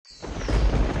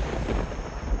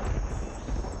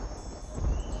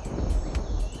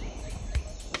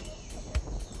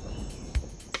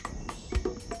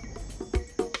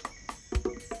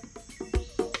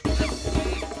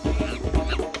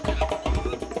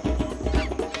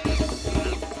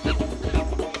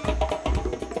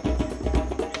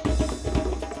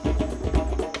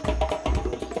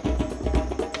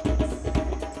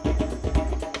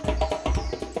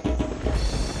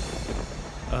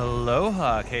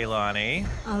Aloha, Kaylani.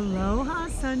 Aloha,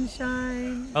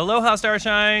 sunshine. Aloha,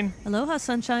 Starshine. Aloha,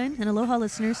 sunshine, and aloha,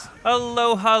 listeners.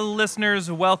 Aloha, listeners.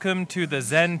 Welcome to the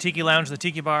Zen Tiki Lounge, the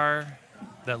tiki bar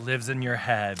that lives in your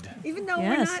head. Even though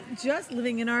Yes. we're not just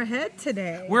living in our head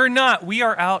today. We're not. We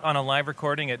are out on a live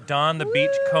recording at Don the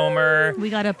Beachcomber. We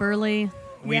got up early.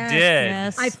 We Yes. did.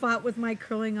 Yes. I fought with my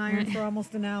curling iron for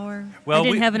almost an hour. Well, I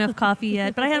didn't have enough coffee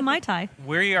yet, but I had a Mai Tai.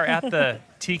 we are at the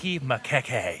Tiki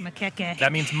Makeke. Makeke.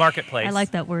 That means marketplace. I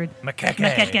like that word. Makeke.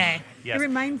 Makeke. Yes. It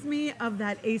reminds me of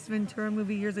that Ace Ventura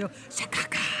movie years ago.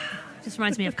 Just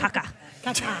reminds me of caca.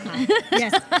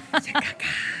 Yes.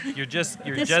 You're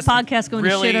This just podcast going to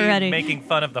really shit already. making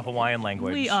fun of the Hawaiian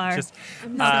language. We are. Just,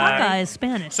 No, caca is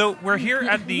Spanish. So we're here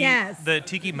at the Yes. the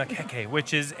Tiki Makeke,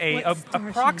 which is What Starshine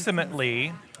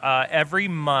approximately every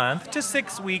month to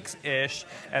 6 weeks-ish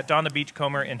at Don the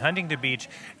Beachcomber in Huntington Beach.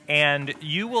 And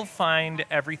you will find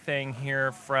everything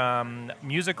here from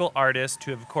musical artists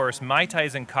to, of course, Mai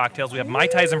Tais and cocktails. We have Mai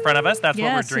Tais in front of us. That's what we're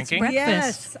yes, drinking. it's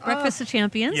breakfast. Yes. Breakfast of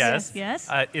champions. Yes. Yes.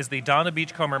 Is the Don the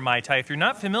Beachcomber Mai Tai. If you're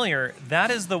not familiar,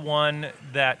 that is the one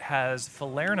that has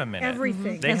falernum in it.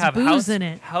 Everything. They Has have booze in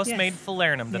it. house-made Yes.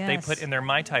 falernum that they Yes. put in their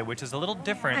Mai Tai, which is a little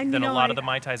different And than you a know, lot of the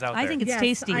Mai Tais out there. I think it's Yes,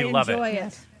 tasty. I You love it. enjoy it.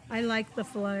 Yes. I like the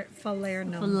falernum.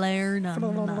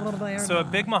 Falernum. So a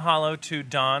big mahalo to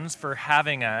Don's for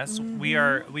having us. We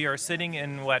are sitting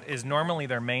in what is normally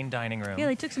their main dining room. Yeah,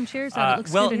 they took some chairs out. It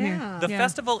looks well, good in Yeah. here. The Yeah.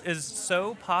 festival is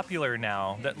so popular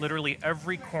now that literally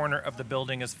every corner of the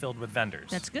building is filled with vendors.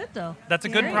 That's good, though. That's a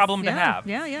good Yes. problem to yeah. have.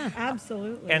 Yeah, yeah.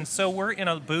 Absolutely. And so we're in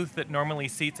a booth that normally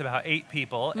seats about 8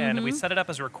 people, and we set it up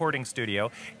as a recording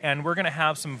studio. And we're going to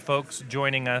have some folks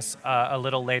joining us a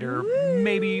little later.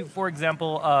 Maybe, for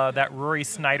example, that Rory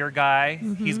Snyder guy.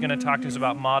 He's going to talk to us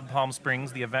about Mod Palm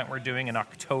Springs, the event we're doing in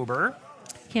October.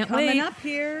 Can't Coming wait. up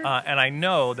here. And I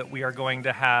know that we are going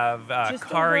to have Just over a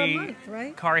Kari, month,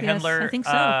 right? Kari Yes, Hendler. I think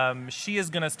so. She is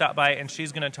going to stop by, and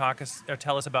she's going to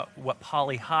tell us about what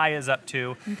Poly High is up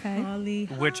to. Okay. Holly.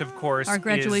 Which, of course, Our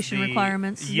graduation is the,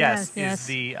 requirements. Yes, Yes. is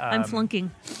the I'm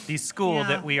flunking. the school Yeah.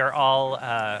 that we are all we're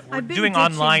I've been doing ditching.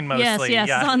 online mostly. Yes,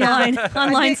 yeah. it's online,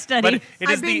 online think- study. But it I've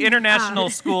is the been, international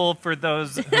school for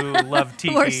those who love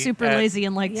tiki. Who are super and- lazy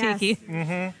and like Yes.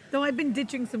 tiki. Though I've been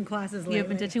ditching some classes lately. You've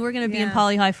been ditching. We're going to be in Yeah.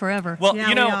 Poly High forever. Well, Yeah,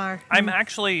 you know, we are.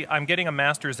 I'm getting a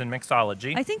master's in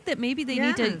mixology. I think that maybe they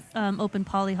need to Yes. open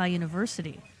Poly High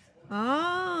University.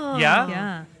 Oh. Yeah?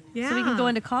 Yeah. Yeah. So we can go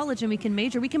into college and we can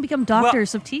major. We can become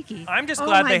doctors of tiki. I'm just Oh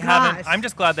glad my they haven't. gosh. I'm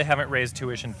just glad they haven't raised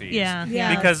tuition fees. Yeah.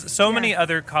 Yes. Because so many Yes.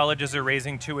 other colleges are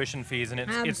raising tuition fees, and it's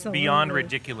beyond Absolutely.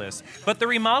 ridiculous. But the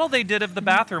remodel they did of the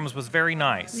bathrooms was very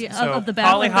nice. Yeah, so of the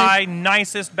Poly bathroom, High,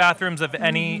 nicest bathrooms of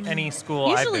any school.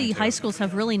 I've Usually been to. high schools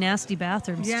have really nasty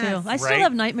bathrooms Yes. too. I still Right.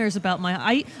 have nightmares about my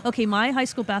my high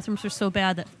school bathrooms are so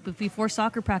bad that before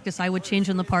soccer practice I would change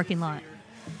in the parking lot.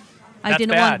 I That's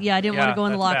didn't bad. want I didn't Yeah, want to go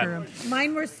in the that's locker bad. room.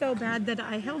 Mine were so bad that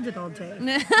I held it all day.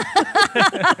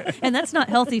 And that's not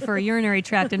healthy for a urinary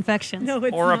tract infection. No,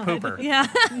 it's Or a not. pooper. Yeah.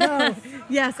 No.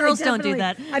 Yes. Girls I don't do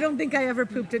definitely- I don't think I ever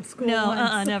pooped at school. No,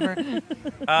 once. never.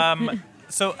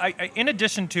 So, in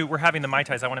addition to we're having the Mai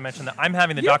Tais, I want to mention that I'm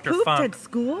having the You Dr. pooped Funk. at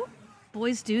school?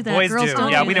 Boys do that. Boys Girls do.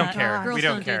 don't Yeah, do we don't that. care. Girls We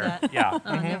don't care. do that. Yeah.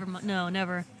 Never mind. No,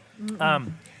 never.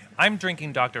 I'm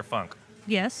drinking Dr. Funk,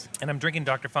 Yes. and I'm drinking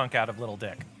Dr. Funk out of Little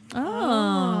Dick.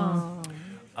 Oh.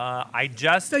 I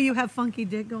just So you have funky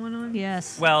dick going on?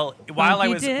 Yes. Well, while I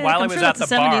Funky was Dick. while I I'm was sure at that's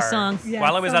the a 70s bar, song. Yeah,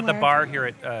 while I was at the somewhere. bar here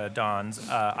at Don's,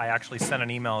 I actually sent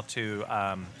an email to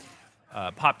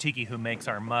Pop Tiki, who makes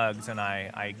our mugs, and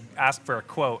I asked for a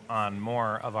quote on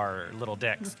more of our little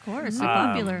dicks. Of course. So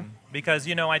popular. Because,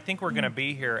 I think we're going to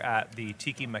be here at the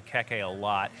Tiki Makeke a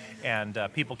lot, and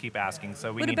people keep asking,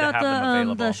 so we What need to have about them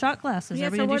available. the shot glasses? Yeah,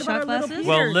 Are we so gonna do what about shot our little glasses?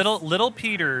 Peters? Well, little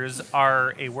Peters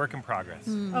are a work in progress.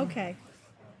 Okay.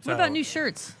 What So- about new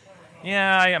shirts?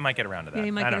 Yeah, I might get around to that. Yeah,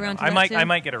 you might I get don't around know. to I that, might too. I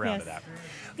might get around Yes. to that.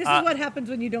 This is what happens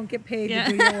when you don't get paid Yeah.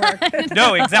 to do your work.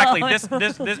 No, exactly. No. This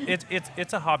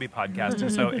it's a hobby podcast,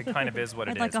 and so it kind of is what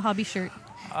it I'd is. like a hobby shirt.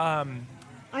 I'm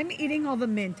eating all the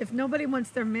mint. If nobody wants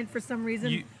their mint for some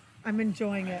reason, You- I'm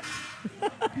enjoying it.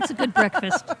 It's a good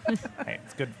breakfast. Hey,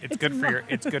 it's good.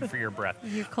 It's good for your breath.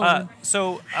 Your colon.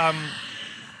 So,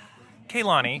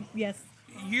 Kaylani, Yes,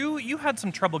 you had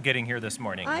some trouble getting here this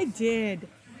morning. I did.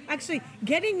 Actually,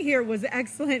 getting here was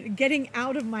excellent. Getting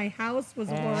out of my house was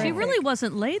horrible. She really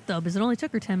wasn't late though, because it only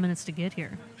took her 10 minutes to get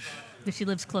here. Because she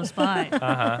lives close by.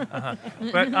 But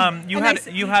you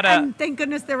had a And thank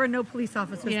goodness there were no police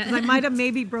officers. Yeah. 'Cause I might have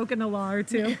maybe broken a law or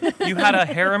two. you had a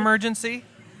hair emergency.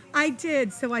 I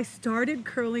did. So I started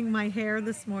curling my hair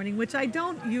this morning, which I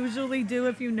don't usually do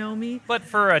if you know me. But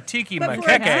for a tiki But for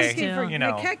a makeke, tiki, for you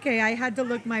know. makeke, I had to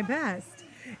look my best.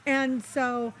 And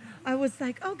so I was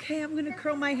like, okay, I'm going to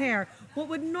curl my hair. What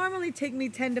would normally take me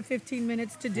 10 to 15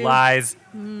 minutes to do. Lies.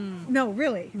 No,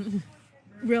 really.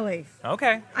 Really. Okay.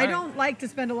 I all right. don't like to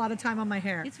spend a lot of time on my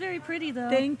hair. It's very pretty though.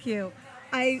 Thank you.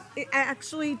 It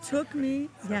actually took me,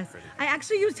 yes. I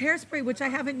actually used hairspray, which I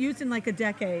haven't used in like a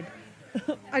decade.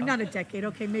 Not a decade,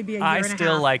 okay, maybe a year I and a half.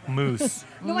 still like mousse.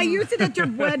 No, I used it at your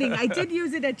wedding. I did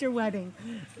use it at your wedding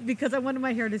because I wanted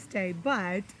my hair to stay.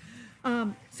 But,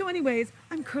 so anyways,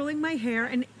 I'm curling my hair.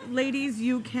 And ladies,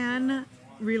 you can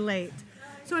relate.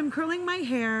 So I'm curling my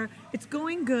hair. It's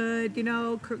going good. You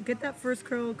know, get that first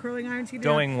curling iron. See down.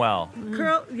 Going well.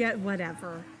 Curl, yeah,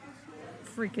 whatever.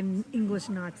 Freaking English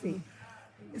Nazi.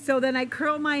 So then I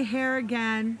curl my hair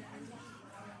again.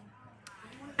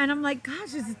 And I'm like,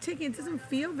 gosh, this is ticking. It doesn't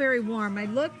feel very warm. I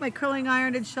look, my curling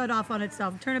iron had shut off on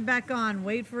itself. Turn it back on.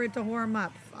 Wait for it to warm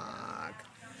up.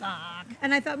 Fuck.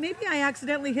 And I thought maybe I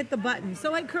accidentally hit the button.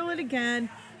 So I curl it again,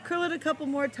 curl it a couple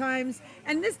more times.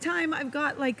 And this time I've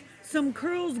got like some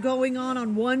curls going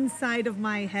on one side of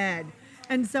my head.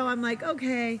 And so I'm like,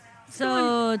 okay.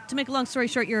 So to make a long story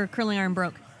short, your curling iron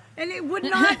broke. And it would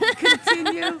not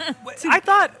continue.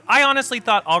 I honestly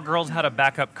thought all girls had a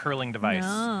backup curling device,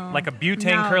 No. like a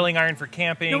butane No. curling iron for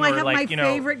camping, No, I or have like my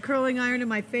favorite curling iron and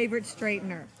my favorite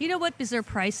straightener. You know what? Because they're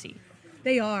pricey.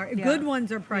 They are. Yeah. Good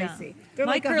ones are pricey. Yeah. They're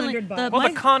My like curling- $100. the- Well, my-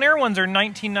 the Conair ones are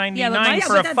 $19.99 Yeah, but my- for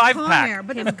but a that's 5-pack. Conair,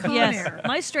 but that's Conair. Yes,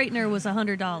 my straightener was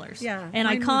 $100. Yeah, and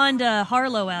I mine was- conned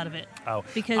Harlow out of it. Oh,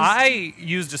 because I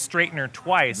used a straightener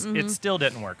twice. Mm-hmm. It still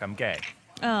didn't work. I'm gay.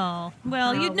 oh well,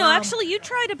 Oh, you well. actually you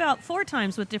tried about 4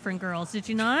 times with different girls, did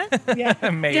you not? Yeah.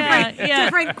 Maybe. yeah.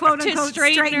 Different quote To unquote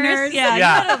straighteners. straighteners. Yeah, you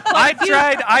Yeah,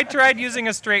 had a- I tried using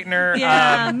a straightener.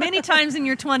 yeah, many times in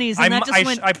your 20s, and that just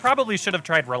went. I probably should have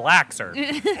tried relaxer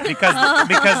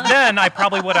because then I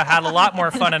probably would have had a lot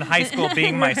more fun in high school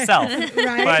being myself.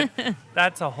 Right. But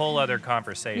that's a whole other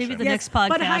conversation. Maybe the next podcast.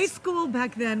 But high school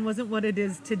back then wasn't what it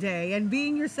is today, and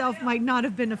being yourself might not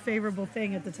have been a favorable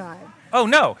thing at the time. Oh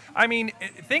no! I mean,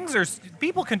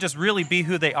 people can just really be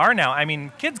who they are now. I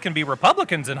mean, kids can be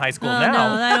Republicans in high school Oh, now.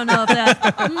 no, I don't know if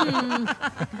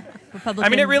that. Republican. I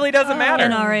mean, it really doesn't matter.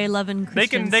 NRA loving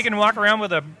Christians. They can walk around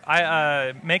with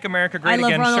a "Make America Great I love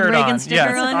Again" Ronald shirt Reagan on. sticker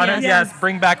Yes, on, yes. yes,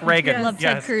 bring back Reagan. Love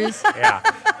yes. Ted Cruz. Yeah.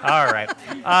 All right.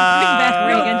 Bring back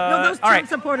Reagan. No, those all Trump right.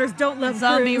 supporters don't love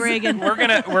Zombie Cruz. Reagan. We're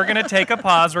gonna take a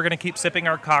pause. We're gonna keep sipping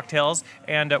our cocktails,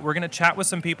 and we're gonna chat with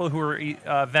some people who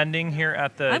are vending here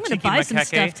at the I'm gonna Tiki buy some Makeke.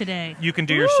 stuff today. You can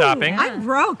do your Ooh, shopping. I'm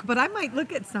broke, but I might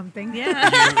look at something.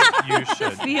 Yeah, You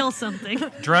should. feel something.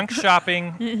 Drunk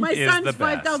shopping My is son's the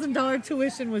best. $5,000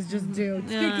 tuition was just due.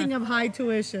 Speaking of high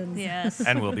tuitions. Yes.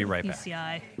 And we'll be right back.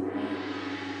 PCI.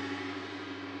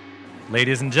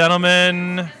 Ladies and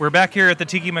gentlemen, we're back here at the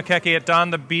Tiki Makeke at Don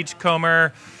the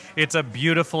Beachcomber. It's a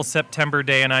beautiful September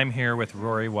day, and I'm here with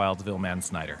Rory Wildsville Man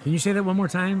Snyder. Can you say that one more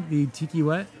time? The tiki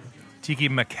what? Tiki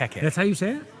Makeke. That's how you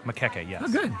say it? Makeke, yes.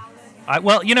 Oh, good.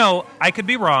 Well, I could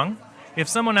be wrong. If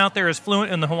someone out there is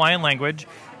fluent in the Hawaiian language,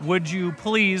 would you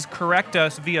please correct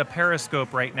us via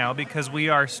Periscope right now, because we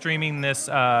are streaming this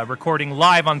recording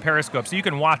live on Periscope, so you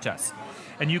can watch us.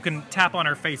 And you can tap on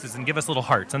our faces and give us little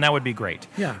hearts, and that would be great.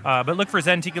 Yeah. But look for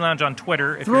Zen Tiki Lounge on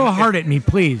Twitter. Throw a heart at me,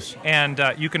 please. And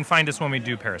you can find us when we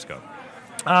do Periscope.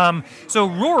 So,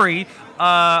 Rory,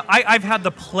 I've had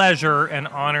the pleasure and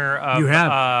honor of You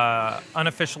have.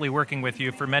 Unofficially working with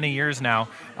you for many years now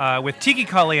with Tiki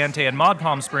Caliente and Mod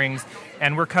Palm Springs,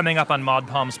 and we're coming up on Mod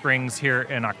Palm Springs here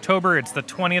in October. It's the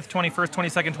 20th, 21st,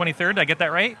 22nd, 23rd. Did I get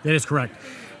that right? That is correct.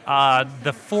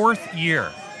 The 4th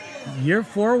year. Year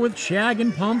 4 with Shag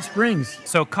in Palm Springs.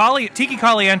 So Tiki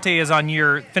Caliente is on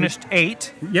year finished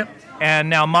 8. Yep. And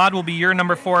now Mod will be year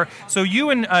number 4. So you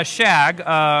and Shag,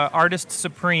 Artist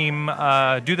Supreme,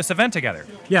 do this event together.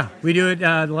 Yeah, we do it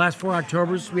the last 4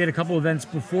 Octobers. We had a couple events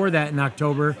before that in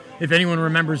October. If anyone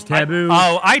remembers Taboo.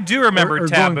 I do remember or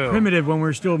Taboo. Going primitive when we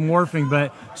were still morphing.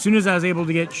 But as soon as I was able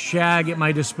to get Shag at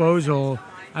my disposal,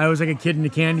 I was like a kid in a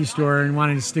candy store and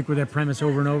wanted to stick with that premise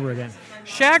over and over again.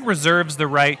 Shag reserves the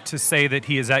right to say that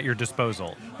he is at your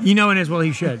disposal. You know, and as well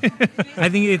he should. I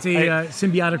think it's a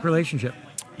symbiotic relationship.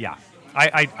 Yeah.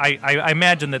 I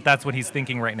imagine that that's what he's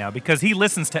thinking right now, because he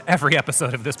listens to every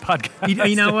episode of this podcast.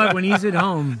 You know what? When he's at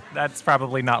home, That's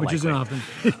probably not which likely. isn't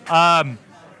often.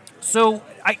 So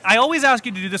I always ask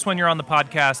you to do this when you're on the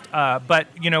podcast, but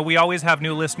we always have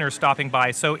new listeners stopping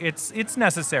by, so it's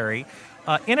necessary.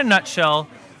 In a nutshell,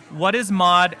 what is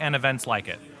Mod and events like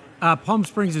it? Palm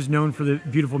Springs is known for the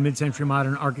beautiful mid-century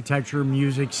modern architecture,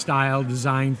 music, style,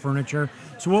 design, furniture.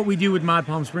 So what we do with Mod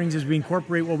Palm Springs is we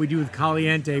incorporate what we do with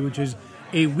Caliente, which is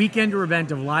a weekender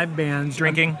event of live bands.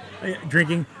 Drinking.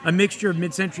 Drinking. A mixture of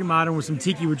mid-century modern with some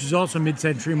tiki, which is also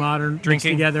mid-century modern. Mixed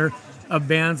Drinking. together, of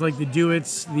bands like the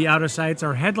Duets, the Out of Sights.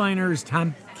 Our headliner is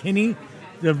Tom Kinney,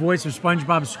 the voice of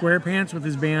SpongeBob SquarePants with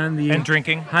his band. The And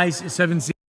drinking. High Seven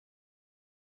Seas.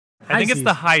 I think it's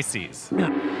the high seas.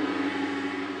 Yeah.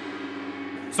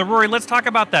 So Rory, let's talk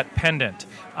about that pendant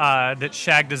that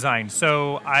Shag designed.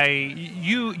 So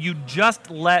you just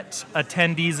let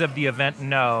attendees of the event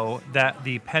know that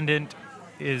the pendant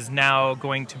is now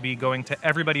going to be going to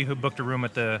everybody who booked a room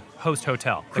at the host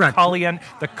hotel. Correct.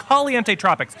 The Caliente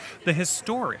Tropics, the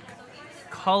historic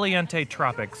Caliente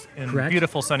Tropics in Correct.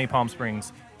 beautiful sunny Palm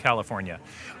Springs, California.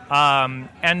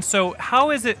 And so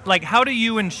how is it, like, how do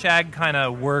you and Shag kind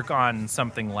of work on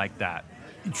something like that?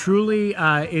 Truly,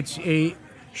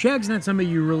 Shag's not somebody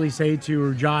you really say to,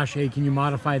 or Josh, hey, can you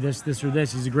modify this, or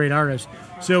this? He's a great artist.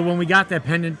 So when we got that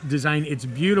pendant design, it's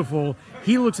beautiful.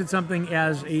 He looks at something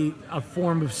as a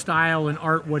form of style and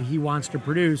art, what he wants to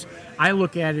produce. I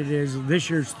look at it as this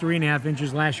year's 3.5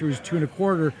 inches, last year was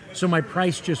 2.25, so my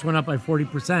price just went up by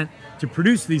 40% to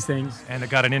produce these things. And it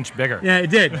got an inch bigger. Yeah, it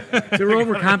did. So we're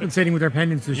overcompensating with our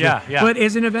pendants this year. Yeah. But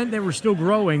as an event that we're still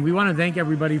growing, we want to thank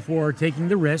everybody for taking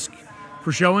the risk,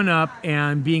 for showing up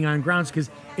and being on grounds, because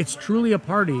it's truly a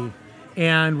party.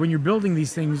 And when you're building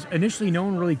these things, initially no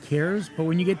one really cares, but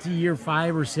when you get to year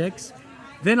 5 or 6,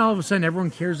 then all of a sudden everyone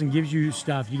cares and gives you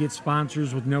stuff. You get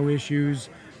sponsors with no issues.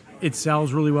 It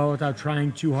sells really well without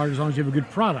trying too hard, as long as you have a good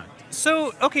product.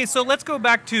 So, okay, so let's go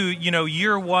back to,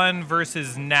 year one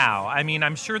versus now. I mean,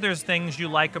 I'm sure there's things you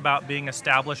like about being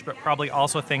established, but probably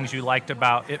also things you liked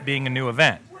about it being a new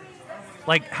event.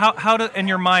 Like, how do, in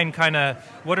your mind, kind of,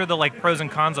 what are the, pros and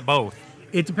cons of both?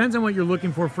 It depends on what you're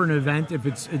looking for an event, if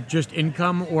it's just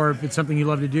income or if it's something you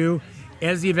love to do.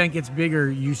 As the event gets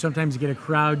bigger, you sometimes get a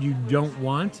crowd you don't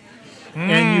want,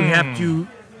 and you have to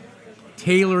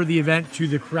tailor the event to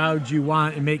the crowd you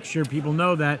want and make sure people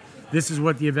know that this is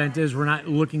what the event is. We're not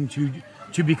looking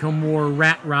to become more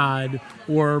rat rod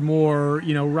or more,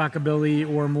 rockabilly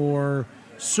or more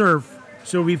surf.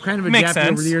 So we've kind of adapted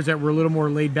over the years that we're a little more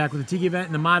laid back with the tiki event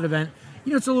and the mod event.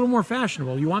 It's a little more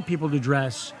fashionable. You want people to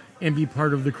dress and be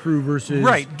part of the crew versus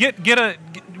right.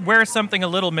 Wear something a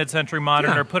little mid-century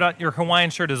modern, or put on your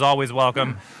Hawaiian shirt is always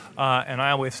welcome. And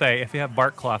I always say, if you have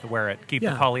bark cloth, wear it. Keep the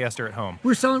polyester at home.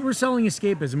 We're selling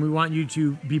escapism. We want you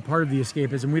to be part of the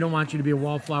escapism. We don't want you to be a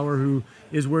wallflower who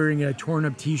is wearing a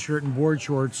torn-up T-shirt and board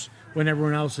shorts when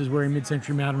everyone else is wearing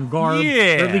mid-century modern garb, or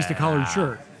at least a collared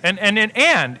shirt.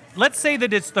 And let's say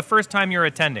that it's the first time you're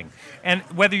attending, and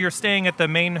whether you're staying at the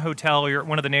main hotel or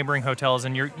one of the neighboring hotels,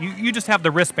 and you just have the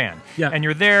wristband, and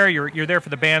you're there for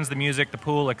the bands, the music, the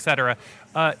pool, etc.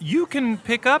 You can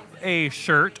pick up a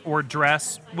shirt or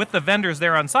dress with the vendors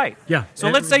there on site. Yeah. So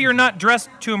let's say you're not dressed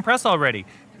to impress already.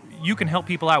 You can help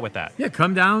people out with that. Yeah,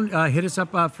 come down, hit us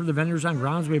up for the vendors on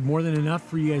grounds. We have more than enough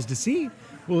for you guys to see.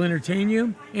 We'll entertain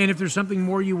you, and if there's something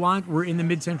more you want, we're in the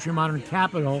mid-century modern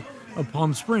capital of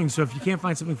Palm Springs. So if you can't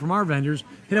find something from our vendors,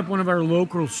 hit up one of our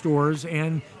local stores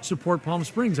and support Palm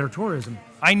Springs, our tourism.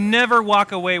 I never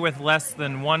walk away with less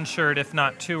than one shirt, if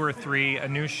not 2 or 3, a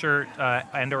new shirt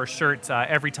and or shirts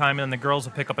every time, and the girls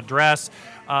will pick up a dress.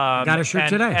 Got a shirt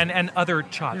today. And other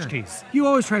tchotchkes. You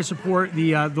always try to support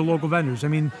the local vendors. I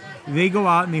mean, they go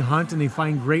out and they hunt and they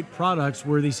find great products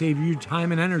where they save you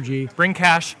time and energy. Bring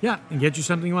cash. Yeah, and get you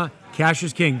something you want. Cash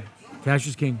is king. Cash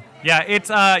is king. Yeah,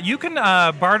 it's you can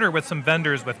barter with some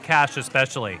vendors with cash,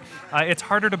 especially. It's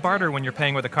harder to barter when you're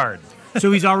paying with a card.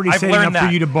 So he's already setting up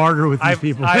for you to barter with these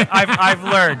people. I've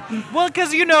learned. Well,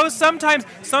 because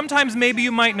sometimes maybe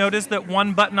you might notice that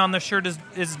one button on the shirt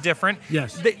is different.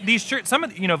 Yes. These shirts, some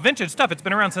of vintage stuff, it's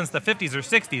been around since the 50s or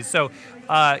 60s. So,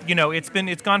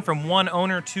 it's gone from one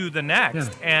owner to the next,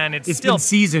 and it's still been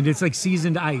seasoned. It's like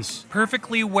seasoned ice.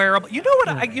 Perfectly wearable. You know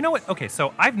what? You know what? Okay,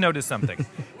 so I've noticed something.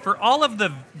 For all of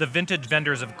the vintage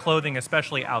vendors of clothing,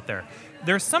 especially out there,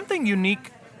 there's something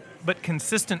unique but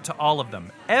consistent to all of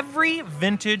them. Every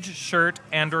vintage shirt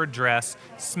and or dress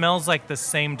smells like the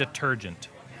same detergent.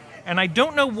 And I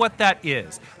don't know what that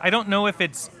is. I don't know if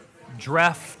it's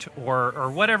Dreft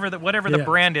or whatever the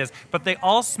brand is, but they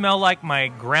all smell like my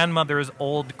grandmother's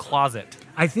old closet.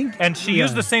 I think, and she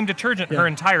used the same detergent her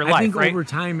entire life, I think right? over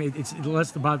time, it's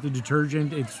less about the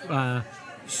detergent. It's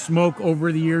smoke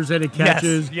over the years that it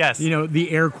catches. Yes.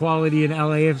 The air quality in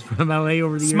LA is from LA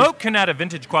over the years. Smoke can add a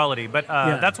vintage quality, but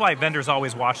that's why vendors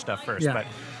always wash stuff first. Yeah.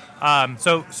 But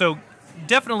so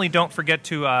definitely don't forget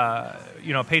to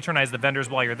patronize the vendors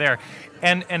while you're there,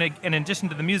 and in addition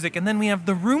to the music, and then we have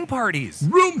the room parties.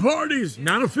 Room parties,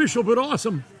 not official but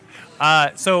awesome.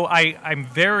 So I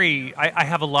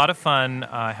have a lot of fun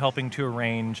helping to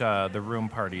arrange the room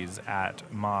parties at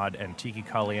Mod and Tiki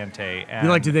Caliente. And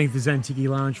We'd like to thank the Zen Tiki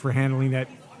Lounge for handling that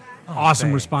awesome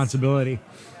thanks. responsibility.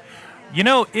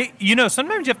 Sometimes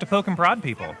you have to poke and prod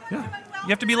people. Yeah. You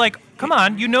have to be like, come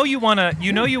on, you want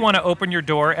to open your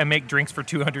door and make drinks for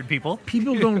 200 people.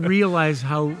 People don't realize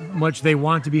how much they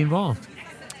want to be involved.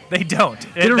 They don't.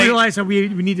 They don't realize how we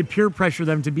need to peer pressure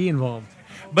them to be involved.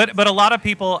 But a lot of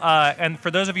people, and for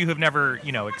those of you who've never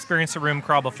experienced a room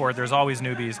crawl before, there's always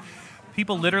newbies.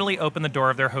 People literally open the door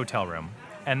of their hotel room,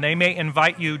 and they may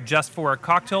invite you just for a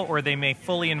cocktail, or they may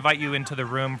fully invite you into the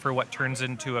room for what turns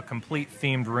into a complete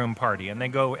themed room party. And they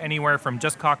go anywhere from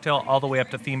just cocktail all the way up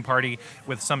to theme party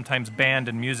with sometimes band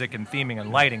and music and theming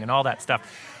and lighting and all that stuff.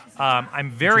 I'm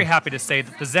very happy to say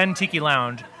that the Zen Tiki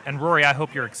Lounge, and Rory, I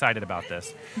hope you're excited about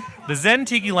this. The Zen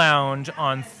Tiki Lounge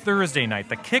on Thursday night,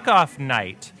 the kickoff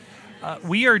night,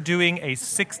 we are doing a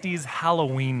 60s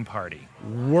Halloween party.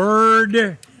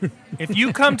 Word. If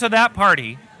you come to that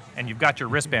party, and you've got your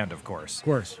wristband, of course. Of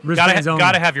course. Wristbands only.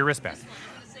 Gotta have your wristband.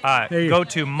 Go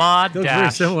to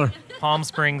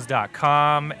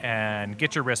mod-palmsprings.com and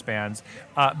get your wristbands.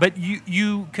 But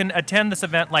you can attend this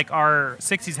event like our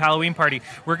 60s Halloween party.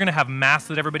 We're going to have masks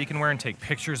that everybody can wear and take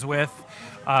pictures with.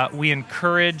 We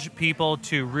encourage people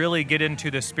to really get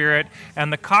into the spirit.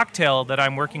 And the cocktail that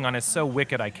I'm working on is so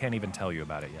wicked I can't even tell you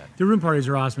about it yet. The room parties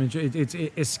are awesome. It's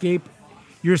escape.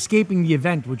 You're escaping the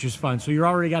event, which is fun. So you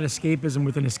already got escapism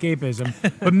within escapism.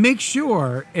 But make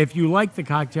sure, if you like the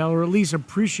cocktail, or at least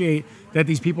appreciate that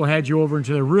these people had you over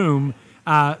into their room,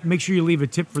 make sure you leave a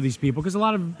tip for these people. Because a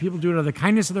lot of people do it out of the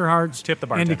kindness of their hearts. Tip the and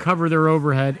bartender. to cover their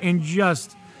overhead, and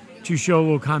just to show a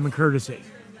little common courtesy.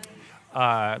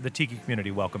 The Tiki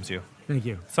community welcomes you. Thank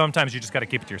you. Sometimes you just got to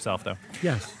keep it to yourself, though.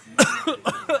 Yes.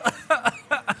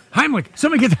 Heimlich.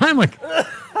 Somebody get the Heimlich.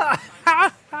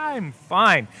 I'm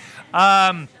fine.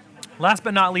 Last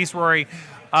but not least, Rory,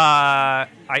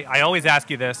 I always ask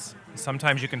you this.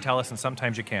 Sometimes you can tell us and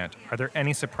sometimes you can't. Are there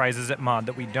any surprises at Mod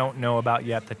that we don't know about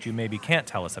yet that you maybe can't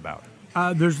tell us about?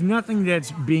 There's nothing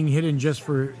that's being hidden just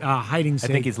for hiding sake.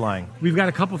 I think he's lying. We've got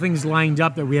a couple things lined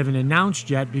up that we haven't announced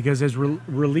yet because as we're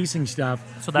releasing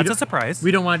stuff. So that's a surprise.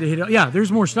 We don't want to hit it. Yeah,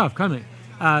 there's more stuff coming.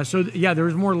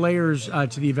 There's more layers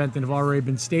to the event than have already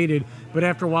been stated. But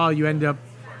after a while, you end up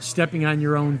stepping on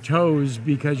your own toes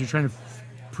because you're trying to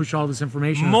push all this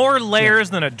information. More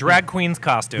layers than a drag queen's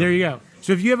costume. There you go.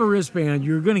 So if you have a wristband,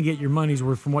 you're going to get your money's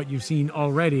worth from what you've seen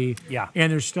already. Yeah.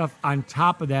 And there's stuff on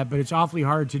top of that, but it's awfully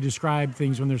hard to describe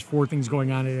things when there's 4 things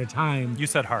going on at a time. You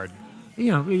said hard.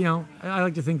 You know, I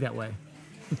like to think that way.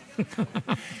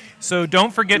 So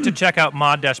don't forget to check out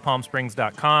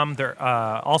mod-palmsprings.com. They're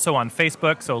also on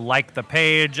Facebook, so like the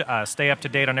page, stay up to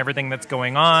date on everything that's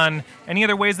going on. Any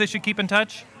other ways they should keep in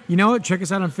touch? You know what? Check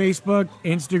us out on Facebook,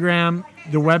 Instagram,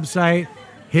 the website.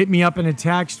 Hit me up in a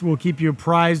text. We'll keep you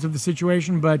apprised of the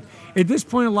situation. But at this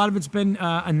point, a lot of it's been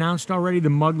announced already. The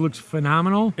mug looks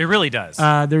phenomenal. It really does.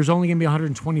 There's only going to be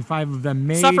 125 of them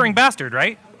made. Suffering Bastard,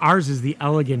 right? Ours is the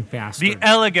Elegant Bastard. The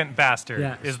Elegant Bastard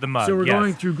Yes. is the mug. So we're yes.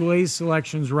 going through glaze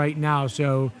selections right now.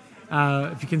 So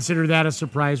if you consider that a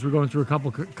surprise, we're going through a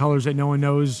couple colors that no one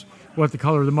knows what the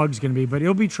color of the mug's going to be, but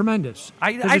it'll be tremendous.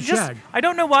 I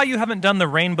don't know why you haven't done the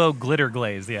rainbow glitter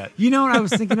glaze yet. You know what I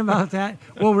was thinking about that?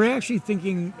 Well, we're actually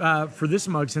thinking for this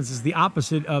mug, since it's the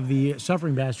opposite of the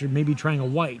Suffering Bastard, maybe trying a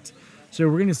white. So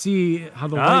we're going to see how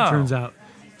the white turns out.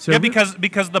 So Yeah,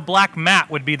 because the black matte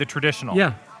would be the traditional.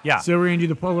 Yeah. Yeah. So we're going to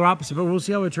do the polar opposite, but we'll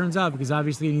see how it turns out because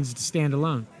obviously it needs to stand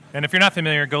alone. And if you're not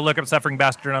familiar, go look up Suffering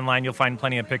Bastard online. You'll find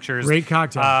plenty of pictures. Great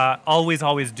cocktail.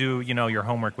 Always do, your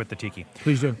homework with the tiki.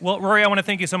 Please do. Well, Rory, I want to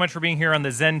thank you so much for being here on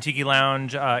the Zen Tiki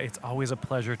Lounge. It's always a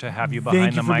pleasure to have you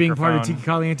behind the microphone. Thank you for being part of Tiki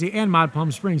Caliente and Mod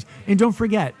Palm Springs. And don't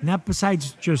forget, not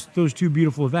besides just those 2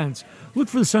 beautiful events, look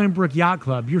for the Sunnybrook Yacht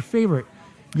Club, your favorite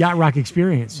yacht rock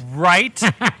experience. Right?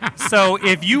 So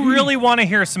if you really want to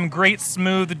hear some great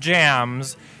smooth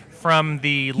jams from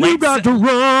the You got to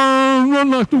run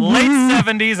like the late wind.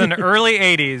 70s and early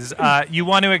 80s, you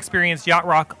want to experience yacht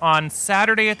rock on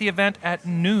Saturday at the event at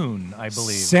noon, I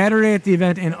believe. Saturday at the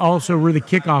event, and also we're the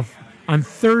kickoff on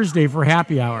Thursday for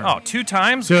happy hour. Oh, 2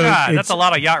 times? So God, that's a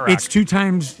lot of yacht rock. It's 2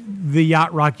 times the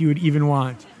yacht rock you would even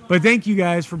want. But thank you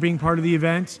guys for being part of the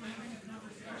event.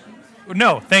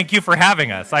 No, thank you for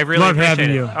having us. I really Love appreciate having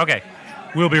it. you. Okay,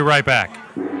 we'll be right back.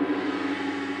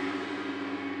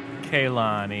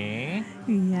 Kaylani,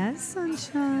 Yes,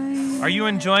 sunshine. are you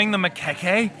enjoying the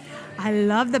macaque? I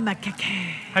love the macaque.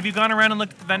 Have you gone around and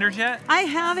looked at the vendors yet? I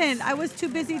haven't. I was too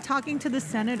busy talking to the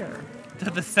senator. To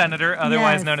the senator,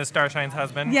 otherwise Yes. known as Starshine's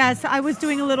husband? Yes, I was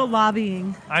doing a little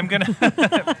lobbying. I'm going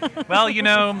to... Well, you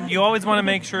know, you always want to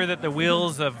make sure that the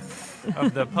wheels of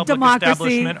the public Democracy.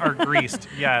 establishment are greased.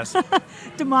 Yes.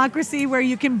 Democracy, where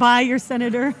you can buy your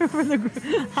senator for the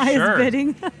highest Sure.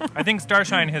 bidding. I think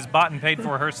Starshine has bought and paid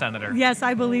for her senator. Yes,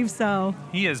 I believe so.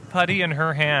 He is putty in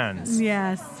her hands.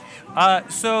 Yes.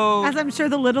 So, As I'm sure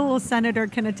the little senator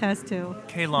can attest to.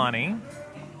 Kaylani,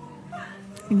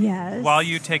 Yes. while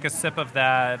you take a sip of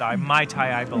that Mai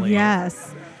Tai, I believe.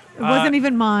 Yes. It wasn't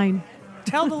even mine.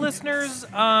 Tell the listeners,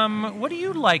 what do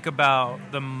you like about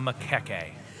the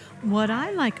macaque? What I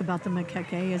like about the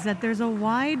macaque is that there's a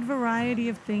wide variety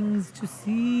of things to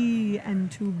see and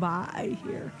to buy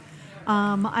here.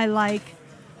 I like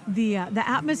the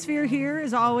atmosphere here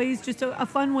is always just a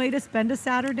fun way to spend a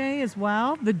Saturday as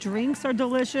well. The drinks are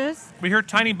delicious. We hear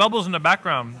tiny bubbles in the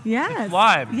background. Yes. It's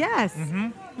live. Yes.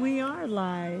 We are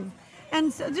live.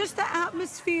 And so just the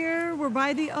atmosphere, we're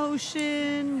by the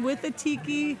ocean with the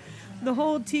tiki, the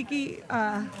whole tiki,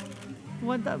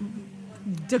 what the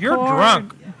decor. You're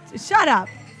drunk. Shut up.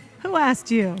 Who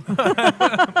asked you?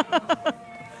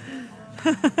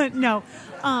 No.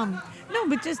 No,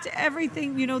 but just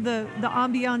everything, you know, the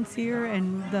ambiance here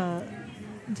and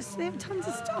they have tons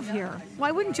of stuff here.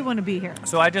 Why wouldn't you want to be here?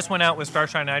 So I just went out with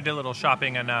Starshine and I did a little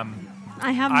shopping and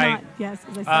I have not. Yes,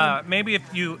 as I said. maybe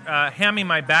if you hand me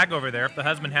my bag over there, if the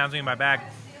husband hands me my bag,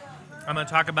 I'm going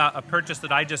to talk about a purchase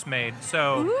that I just made.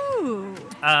 So Ooh.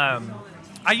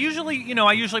 I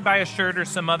usually buy a shirt or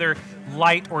some other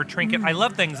light or trinket. I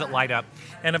love things that light up.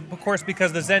 And of course,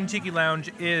 because the Zen Tiki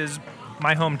Lounge is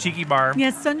my home tiki bar,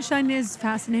 Yes, Sunshine is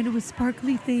fascinated with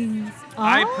sparkly things.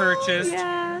 I Oh, purchased-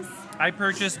 Yes. I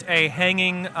purchased a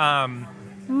hanging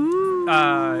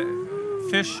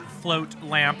fish float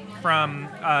lamp from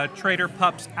Trader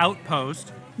Pup's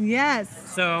Outpost. Yes.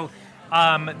 So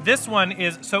this one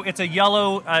is it's a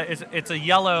yellow it's a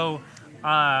yellow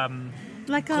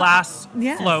Like a glass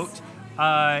yes. float.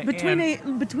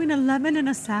 Between a lemon and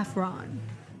a saffron.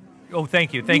 Oh,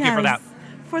 thank you for that. Yes,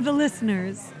 for the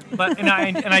listeners. But and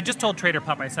I just told Trader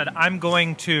Pup, I said I'm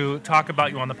going to talk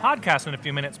about you on the podcast in a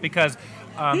few minutes because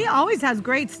He always has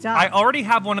great stuff. I already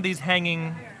have one of these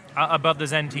hanging above the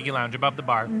Zen Tiki Lounge, above the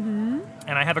bar, and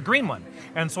I have a green one,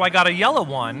 and so I got a yellow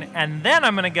one, and then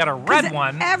I'm going to get a red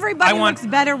one. Everybody I want looks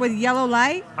better with yellow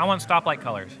light. I want stoplight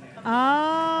colors.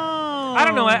 Oh. I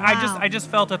don't know. wow. I just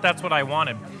felt that that's what I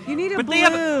wanted. You need a But blue they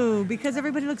have because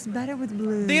everybody looks better with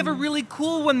blue. They have a really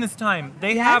cool one this time.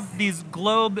 They Yes? have these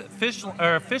globe fish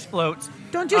floats.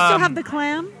 Don't you still have the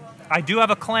clam? I do have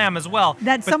a clam as well.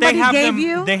 That but somebody they have gave them,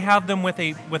 you? They have them with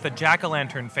a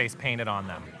jack-o'-lantern face painted on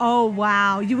them. Oh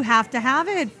wow! You have to have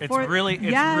it. It's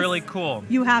really cool.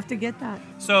 You have to get that.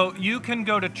 So you can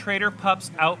go to Trader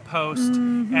Pup's Outpost,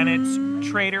 and it's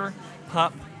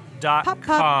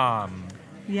traderpup.com.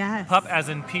 Yes. Pup as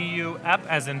in P-U-P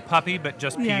as in puppy, but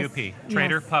just Yes, P-U-P. yes.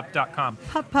 Traderpup.com.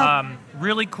 Pup.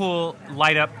 Really cool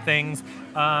light up things.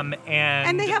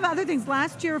 And they have other things.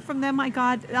 Last year from them, I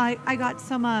got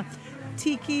some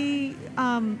tiki,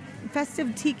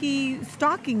 festive tiki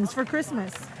stockings for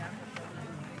Christmas.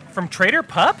 From Trader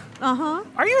Pup? Uh-huh.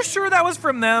 Are you sure that was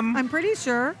from them? I'm pretty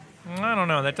sure. I don't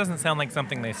know. That doesn't sound like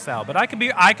something they sell, but I could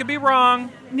be wrong.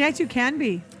 Yes, you can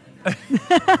be.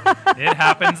 It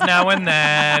happens now and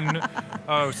then.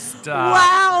 Oh, stop.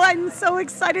 Wow, I'm so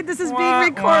excited this is being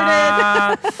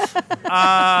recorded.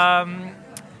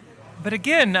 But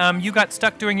again, you got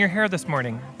stuck doing your hair this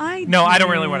morning. I don't did.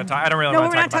 really want to talk. I don't really No,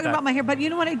 want we're to talk not talking that. about my hair. But you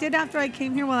know what I did after I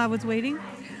came here while I was waiting?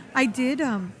 I did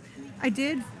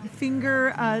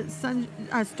finger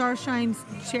Starshine's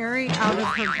cherry out of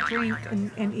her drink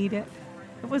and eat it.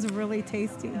 It was really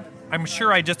tasty. I'm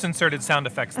sure I just inserted sound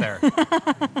effects there.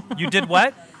 You did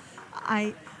what?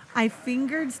 I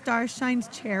fingered Starshine's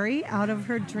cherry out of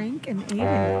her drink and ate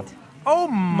it. Oh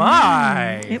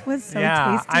my! It was so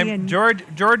yeah, tasty and George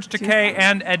Takei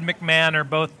and Ed McMahon are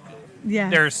both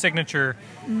Yes. their signature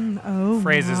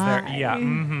phrases there. Yeah.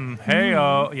 Mm-hmm. Hey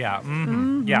oh. Yeah.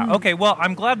 Mm-hmm. Yeah. Okay. Well,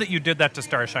 I'm glad that you did that to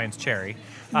Starshine's cherry.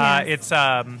 Yes. It's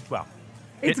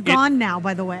It's gone now,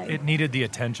 by the way. It needed the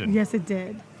attention. Yes, it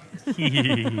did.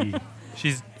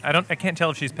 I can't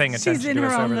tell if she's paying attention She's in to her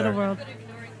us own over little there. world.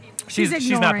 She's not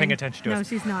ignoring. paying attention to No, us.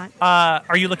 she's not.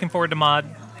 Are you looking forward to Mod?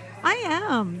 I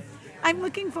am. I'm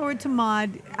looking forward to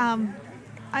Mod. I'm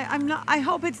not. I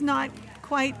hope it's not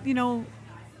quite,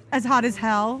 as hot as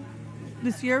hell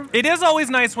this year. It is always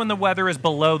nice when the weather is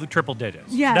below the triple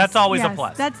digits. Yes, That's always a yes.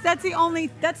 plus. That's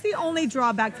the only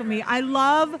drawback for me. I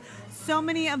love so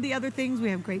many of the other things. We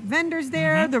have great vendors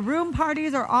there. The room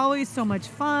parties are always so much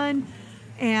fun.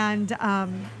 And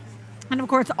of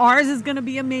course, ours is going to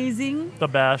be amazing. The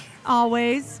best.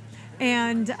 Always.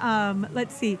 And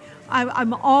let's see.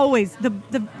 I'm always,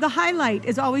 the highlight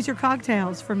is always your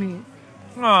cocktails for me.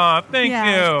 Aw, thank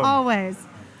Yes, you. always.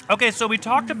 Okay, so we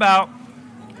talked about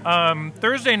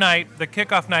Thursday night, the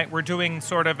kickoff night. We're doing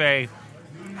sort of a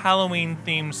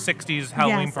Halloween-themed 60s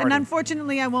Halloween Yes, party. and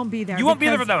unfortunately, I won't be there. You won't be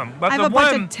there because for that one, but I have the a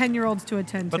bunch one- of 10-year-olds to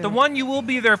attend to. But the one you will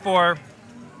be there for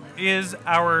is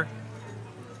our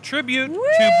tribute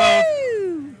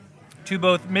Woo! to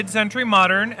both mid-century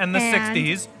modern and the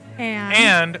 60s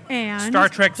And Star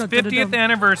Trek's Da-da-da-dum. 50th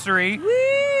anniversary.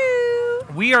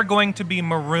 Woo! We are going to be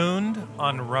marooned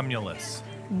on Romulus.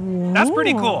 That's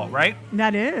pretty cool, right?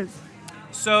 That is.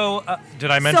 So, did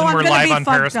I mention So I'm we're gonna live be on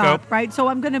fucked Periscope? up, right? So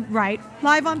I'm gonna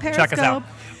live on Periscope. Check us out.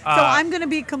 So I'm gonna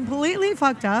be completely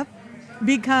fucked up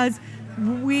because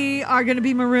we are gonna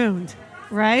be marooned,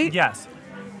 right? Yes.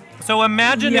 So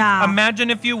imagine, Yeah. imagine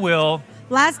if you will,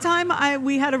 Last time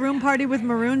we had a room party with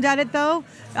marooned at it though,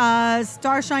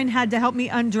 Starshine had to help me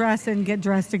undress and get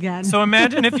dressed again. So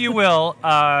imagine, if you will,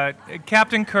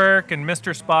 Captain Kirk and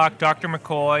Mr. Spock, Dr.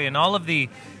 McCoy, and all of the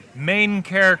main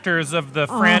characters of the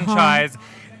franchise,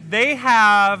 they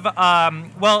have,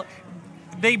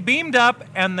 they beamed up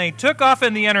and they took off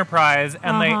in the Enterprise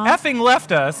and they effing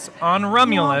left us on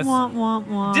Romulus. Wah, wah, wah,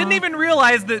 wah. Didn't even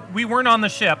realize that we weren't on the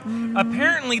ship.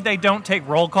 Apparently, they don't take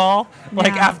roll call,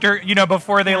 like Yeah. after,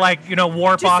 before they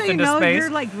warp Just off so you into know, space.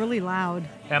 you're like really loud.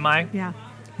 Am I? Yeah.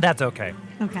 That's okay.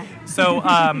 Okay. So,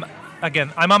 again,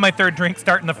 I'm on my third drink,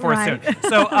 starting the fourth Right. soon.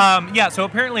 So, so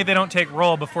apparently they don't take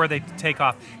roll before they take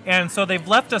off. And so they've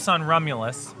left us on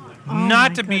Romulus,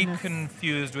 not my to be goodness.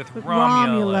 confused with With Romulus.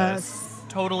 Romulus.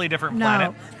 Totally different No,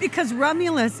 planet. because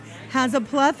Romulus has a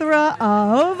plethora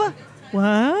of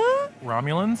what?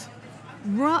 Romulans?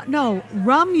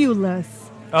 Romulus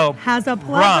Oh, has a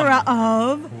plethora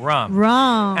of rum.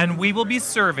 rum. And we will be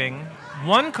serving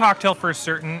one cocktail for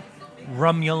certain,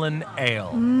 Romulan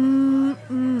ale.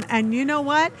 And you know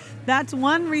what? That's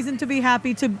one reason to be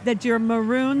happy that you're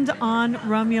marooned on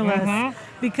Romulus,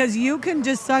 because you can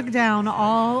just suck down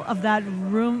all of that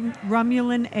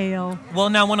Romulan ale. Well,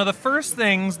 now one of the first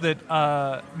things that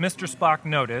Mr. Spock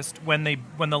noticed when the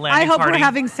landing I hope party we're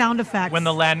having sound effects. when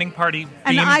the landing party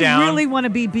and beamed I down really want to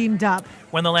be beamed up.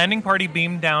 when the landing party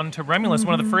beamed down to Romulus,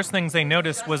 one of the first things they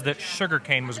noticed was that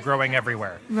sugarcane was growing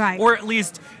everywhere, Right. Or at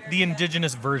least the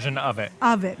indigenous version of it.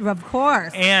 Of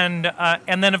course. And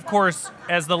then, of course,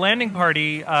 as the landing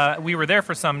party, we were there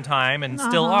for some time and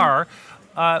still are.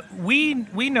 We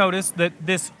noticed that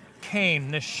this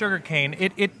cane, this sugar cane,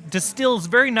 it distills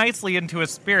very nicely into a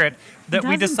spirit that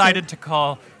we Doesn't decided it? to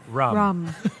call rum.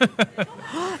 Rum.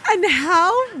 And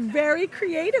how very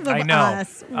creative of I know.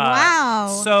 us.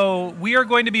 Wow. So we are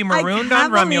going to be marooned I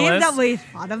on can't believe Romulus. that we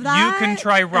thought of that. You can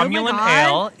try Oh my Romulan God.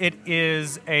 ale. It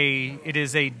is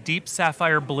a deep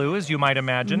sapphire blue, as you might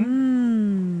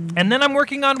imagine. And then I'm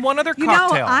working on one other You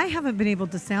cocktail. know, I haven't been able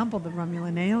to sample the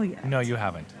Romulan ale yet. No, you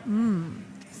haven't.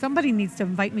 Somebody needs to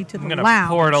invite me to the I'm gonna lounge.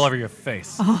 pour it all over your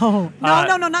face. Oh,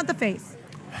 no, not the face.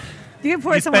 You can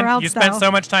pour it somewhere else, You spent though.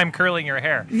 so much time curling your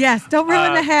hair. Yes, don't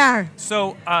ruin the hair.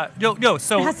 So, It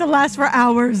so, has to last for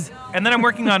hours. and then I'm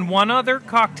working on one other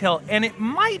cocktail, and it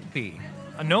might be,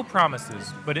 no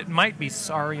promises, but it might be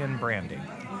Saurian brandy,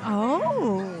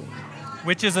 Oh.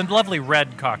 which is a lovely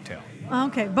red cocktail.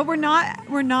 Okay, but we're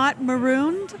not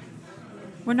marooned.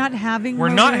 We're not having. We're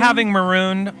not having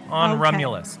marooned on Okay.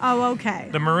 Romulus. Oh, okay.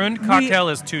 The marooned cocktail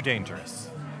is too dangerous.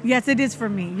 Yes, it is for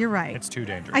me. You're right. It's too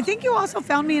dangerous. I think you also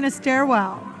found me in a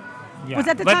stairwell. Yeah. Was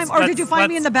that the time, or did you find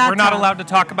me in the bathtub? We're not allowed to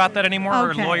talk about that anymore.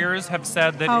 Okay. Our lawyers have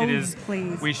said that Oh, it is.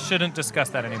 please. We shouldn't discuss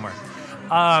that anymore.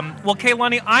 Well,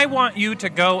 Kaylani, I want you to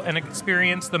go and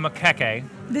experience the Makeke.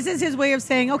 This is his way of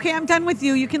saying, "Okay, I'm done with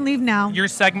you. You can leave now." Your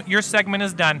segment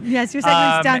is done. Yes, your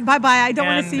segment's done. Bye-bye. I don't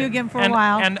want to and- see you again for a and-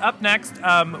 while. And up next,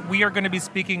 we are going to be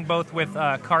speaking both with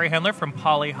Kari Hendler from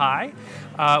Poly High.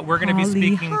 We're going to be Poly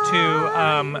speaking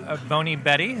to Boney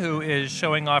Betty, who is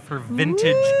showing off her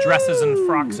vintage dresses and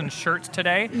frocks and shirts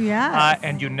today. Yes.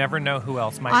 And you never know who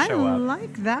else might I show up.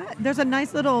 like that. There's a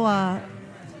nice little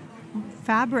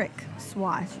fabric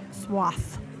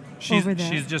swath over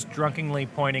there. She's just drunkenly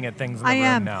pointing at things in the I room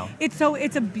am. now. It's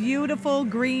a beautiful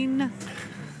green,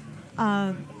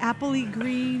 appley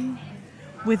green,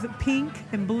 with pink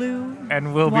and blue.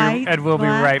 And we'll white, be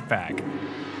black. right back.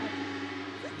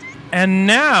 And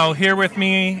now, here with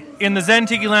me in the Zen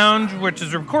Tiki Lounge, which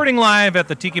is recording live at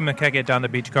the Tiki Makeke down the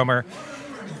Beachcomber,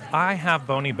 I have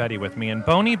Boney Betty with me. And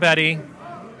Boney Betty,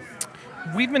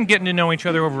 we've been getting to know each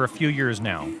other over a few years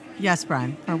now. Yes,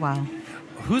 Brian, for a while.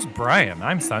 Who's Brian?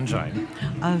 I'm Sunshine.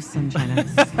 Oh, Sunshine.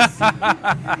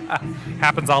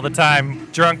 Happens all the time.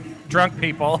 Drunk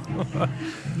people.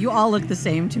 You all look the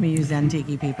same to me, you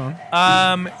Zantiki people.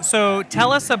 So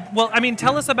tell us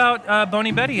about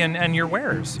Boney Betty and your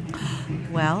wares.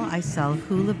 Well, I sell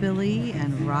hula billy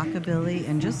and rockabilly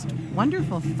and just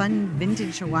wonderful, fun,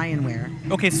 vintage Hawaiian wear.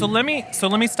 Okay, so let me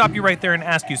stop you right there and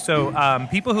ask you. So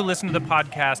people who listen to the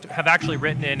podcast have actually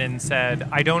written in and said,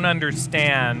 I don't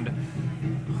understand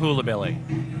hula billy.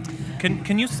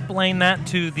 Can you explain that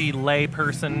to the lay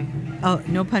person? Oh,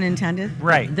 no pun intended?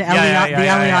 Right. The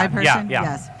Yeah, LEI person? Yeah.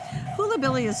 Yes. Hula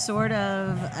billy is sort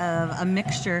of a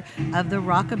mixture of the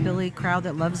rockabilly crowd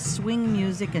that loves swing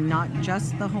music and not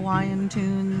just the Hawaiian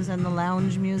tunes and the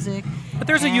lounge music. But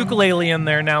there's a ukulele in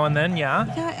there now and then, yeah?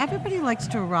 Yeah, everybody likes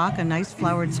to rock a nice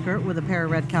flowered skirt with a pair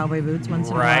of red cowboy boots once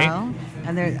in a Right. while.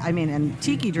 And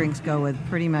tiki drinks go with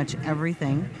pretty much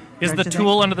everything. Is the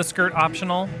tool under the skirt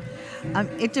optional?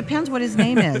 It depends what his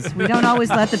name is. We don't always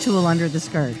let the tool under the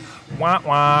skirt. Wah,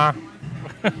 wah.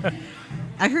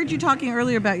 I heard you talking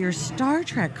earlier about your Star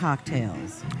Trek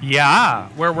cocktails. Yeah,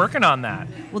 we're working on that.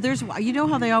 Well, you know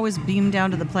how they always beam down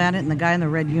to the planet and the guy in the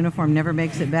red uniform never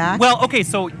makes it back? Well, okay,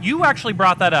 so you actually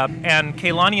brought that up, and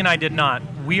Kaylani and I did not.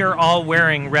 We are all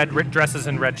wearing red dresses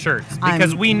and red shirts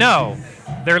because we know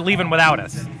they're leaving without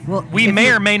us. Well, we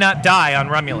may or may not die on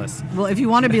Romulus. Well, if you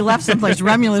want to be left someplace,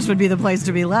 Romulus would be the place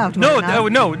to be left.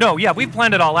 No. Yeah, we've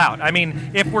planned it all out. I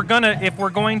mean, if we're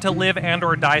going to live and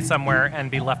or die somewhere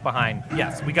and be left behind,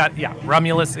 yes,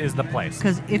 Romulus is the place.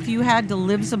 Because if you had to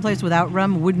live someplace without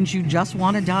rum, wouldn't you just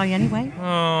want to die anyway?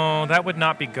 Oh, that would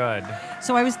not be good.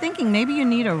 So I was thinking maybe you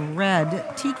need a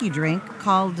red tiki drink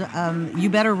called You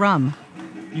Better Rum.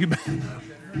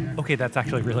 Okay, that's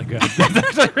actually really good.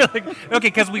 Okay,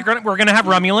 because we're gonna have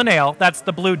Romulan ale. That's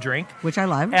the blue drink, which I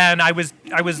love. And I was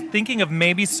thinking of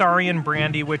maybe Saurian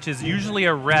brandy, which is usually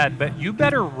a red, but You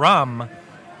Better Rum.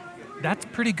 That's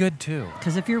pretty good too.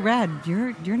 Because if you're red,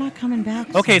 you're not coming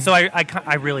back. Okay, so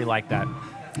I really like that,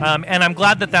 and I'm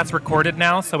glad that that's recorded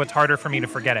now, so it's harder for me to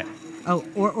forget it. Oh,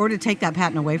 or to take that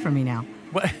patent away from me now.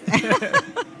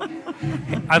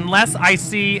 Unless I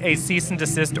see a cease and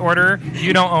desist order,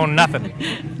 you don't own nothing.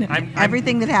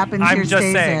 Everything that happens here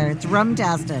stays there. It's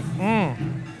rum-tastic.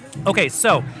 Okay,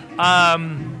 so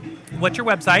what's your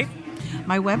website?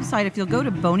 My website, if you'll go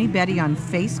to Boney Betty on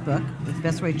Facebook, it's the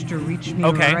best way to reach me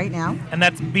right now. And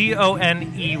that's Boney,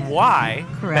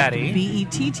 correct. Betty.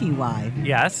 Betty.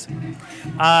 Yes.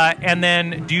 And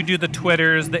then do you do the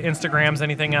Twitters, the Instagrams,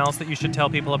 anything else that you should tell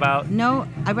people about? No,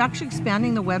 I'm actually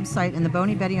expanding the website, and the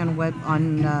Boney Betty on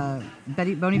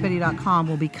BoneyBetty.com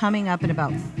will be coming up in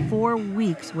about 4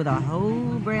 weeks with a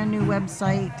whole brand new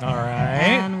website. All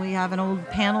right. And we have an old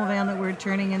panel van that we're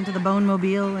turning into the Bone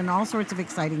Mobile and all sorts of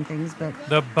exciting things. But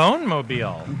the Bone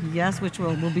Mobile. Yes, which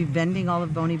we'll be vending all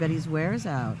of Boney Betty's wares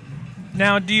out.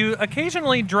 Now, do you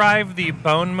occasionally drive the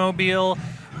Bone Mobile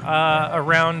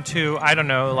around to, I don't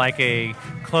know, like a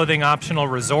clothing optional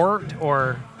resort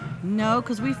or... No,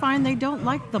 because we find they don't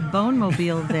like the Bone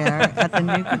Mobile there at the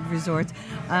Newcook resorts.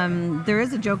 There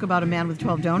is a joke about a man with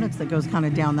 12 donuts that goes kind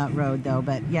of down that road, though.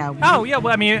 But yeah. We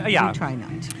try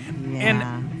not to. Yeah.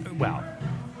 And, well,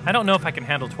 I don't know if I can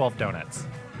handle 12 donuts.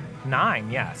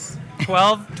 9, yes.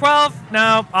 12,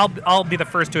 no, I'll be the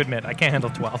first to admit I can't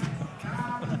handle 12.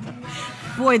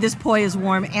 Boy, this poi is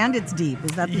warm and it's deep.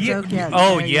 Is that the joke? Yes.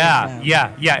 Oh, yeah,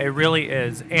 it really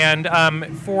is. And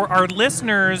for our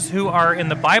listeners who are in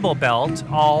the Bible Belt,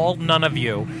 none of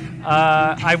you,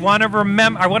 I want to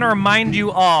remind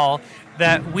you all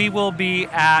that we will be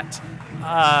at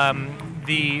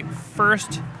the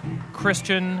First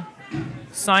Christian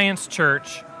Science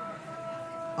Church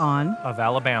of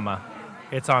Alabama.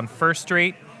 It's on First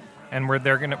Street. And we're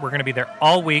gonna be there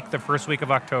all week, the first week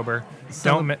of October.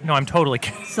 I'm totally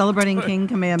kidding. Celebrating King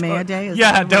Kamehameha Day. Is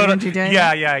Yeah.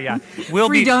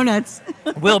 Free donuts.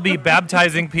 We'll be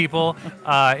baptizing people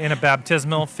in a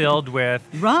baptismal filled with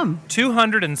rum.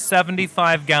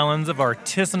 275 gallons of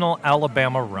artisanal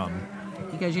Alabama rum.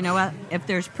 Because you know what? If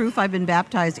there's proof I've been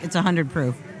baptized, it's 100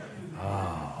 proof.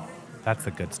 Oh, that's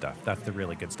the good stuff. That's the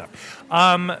really good stuff.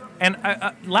 And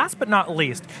last but not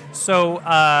least, so.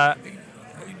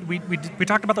 We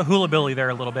talked about the hula billy there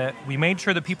a little bit. We made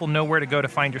sure that people know where to go to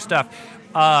find your stuff.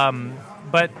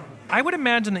 But I would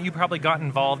imagine that you probably got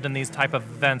involved in these type of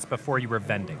events before you were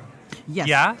vending. Yes.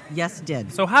 Yeah? Yes,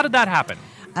 did. So how did that happen?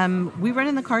 We run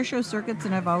in the car show circuits,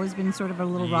 and I've always been sort of a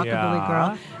little rockabilly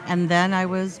girl. And then I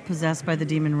was possessed by the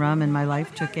demon rum, and my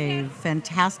life took a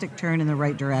fantastic turn in the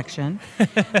right direction.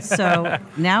 So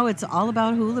now it's all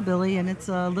about hula billy, and it's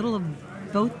a little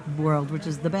both worlds, which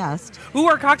is the best. Ooh,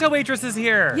 our cocktail waitress is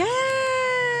here. Yay!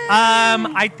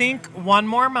 I think one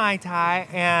more Mai Tai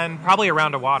and probably a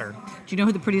round of water. Do you know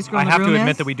who the prettiest girl in the I room is? have to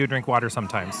admit that we do drink water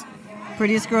sometimes.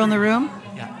 Prettiest girl in the room?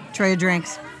 Yeah. Treya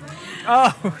Drinks.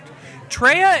 Oh,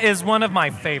 Treya is one of my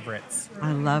favorites.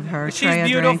 I love her. She's Treya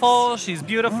beautiful. Drinks. She's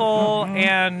beautiful.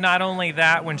 And not only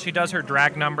that, when she does her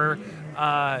drag number,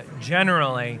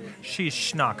 generally, she's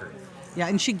schnockered. Yeah,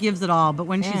 and she gives it all, but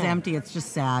when she's empty, it's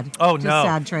just sad. Oh, just no.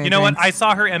 sad, Treya You know Drinks. what? I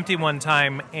saw her empty one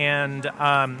time, and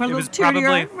it was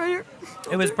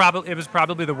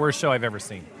probably the worst show I've ever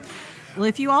seen. Well,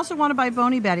 if you also want to buy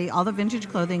Boney Betty, all the vintage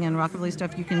clothing and rockabilly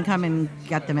stuff, you can come and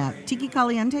get them at Tiki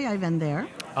Caliente. I vend there.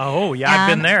 Oh, yeah, I've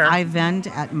been there. I vend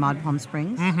at Mod Palm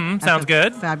Springs. Mm-hmm, at sounds the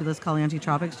good. Fabulous Caliente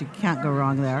Tropics. You can't go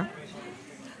wrong there.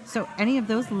 So any of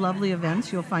those lovely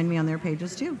events, you'll find me on their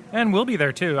pages too. And we'll be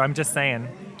there too, I'm just saying.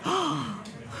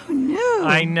 No.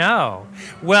 I know.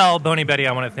 Well, Boney Betty,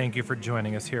 I want to thank you for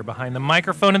joining us here behind the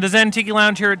microphone in the Zen Tiki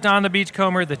Lounge here at Don the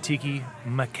Beachcomber, the Tiki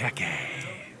Makeke.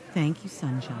 Thank you,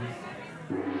 Sunshine.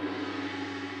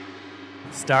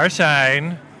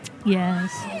 Starshine.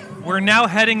 Yes. We're now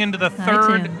heading into the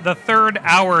Tim. third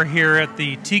hour here at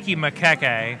the Tiki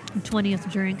Makeke.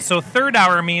 20th drink. So third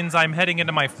hour means I'm heading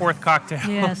into my fourth cocktail.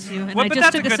 Yes, you. And Well, I but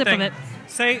just that's took a a good sip thing. of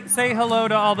it. Say hello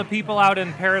to all the people out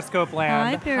in Periscope land.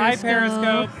 Hi, Periscope. Hi,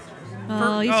 Periscope.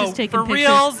 Oh, he's just taking for pictures.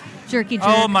 reals? Jerky jerk.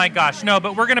 Oh my gosh, no!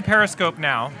 But we're gonna Periscope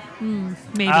now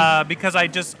Maybe. because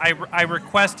I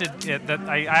requested it that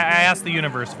I asked the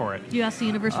universe for it. You asked the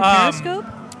universe for Periscope?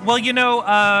 Well, you know,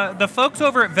 the folks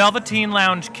over at Velveteen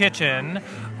Lounge Kitchen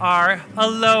are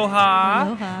aloha.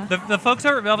 Aloha. The folks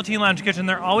over at Velveteen Lounge Kitchen,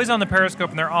 they're always on the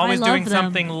Periscope and they're always love doing them.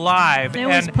 something live. They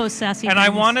always and, post sassy And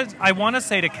things. I want to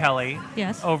say to Kelly,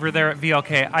 Yes. over there at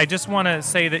VLK, I just want to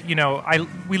say that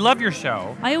we love your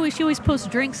show. She always posts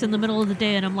drinks in the middle of the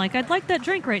day, and I'm like, I'd like that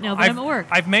drink right now, but I'm at work.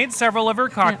 I've made several of her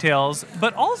cocktails,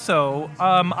 but also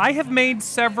I have made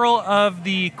several of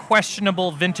the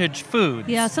questionable vintage foods.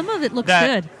 Yeah, some of it looks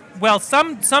that- good. Well,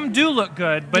 some do look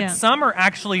good, but Yeah. some are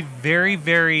actually very,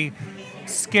 very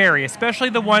scary,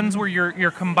 especially the ones where you're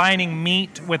combining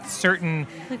meat with certain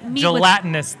Like meat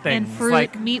gelatinous with, things. and fruit,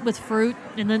 like, meat with fruit,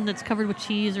 and then that's covered with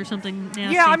cheese or something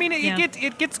nasty. yeah, I mean,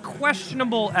 it gets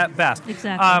questionable at best.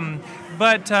 Exactly.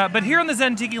 But here in the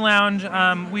Zen Tiki Lounge,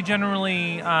 we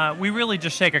generally we really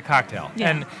just shake a cocktail. Yeah.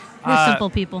 And We're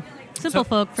simple people. Simple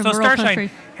folk from rural Starshine,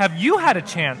 country. have you had a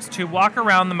chance to walk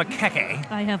around the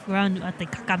Makeke? I have run at the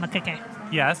Kakamakeke.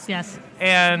 Yes. Yes.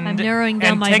 And I'm narrowing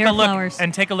down and my take hair a look, flowers.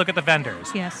 and take a look at the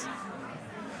vendors. Yes.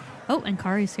 Oh, and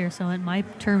Kari's here, so my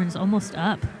term is almost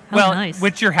up. How Well, nice.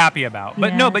 which you're happy about.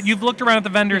 But no, Yes. but you've looked around at the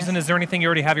vendors, Yes. and is there anything you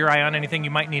already have your eye on? Anything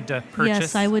you might need to purchase?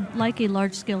 Yes, I would like a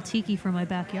large-scale tiki for my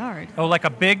backyard. Oh, like a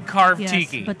big carved Yes,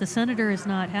 tiki. but the senator is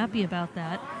not happy about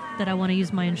that I want to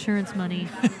use my insurance money.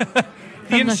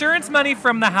 the insurance money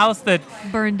from the house that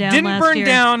Burned down didn't last burn year.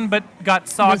 down but got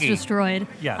Was soggy. destroyed.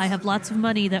 Yes. I have lots of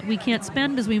money that we can't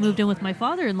spend because we moved in with my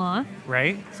father-in-law.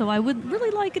 Right? So I would really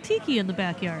like a tiki in the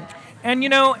backyard. And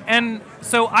and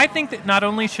so I think that not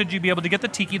only should you be able to get the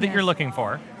tiki that Yes. you're looking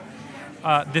for,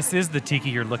 this is the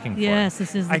tiki you're looking for. Yes,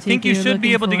 this is the I think tiki you you're should be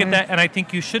looking able to get for. that, and I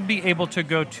think you should be able to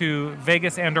go to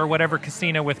Vegas or whatever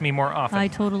casino with me more often. I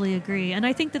totally agree. And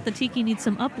I think that the tiki needs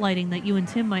some uplighting that you and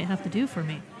Tim might have to do for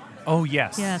me. Oh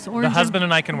yes. Yes, orange. The husband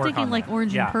and I can I'm work thinking on like that.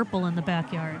 orange Yeah. and purple in the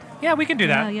backyard. Yeah, we can do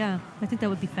that. Yeah. I think that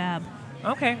would be fab.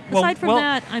 Okay. Aside from well,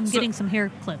 that, I'm so- getting some hair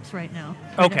clips right now.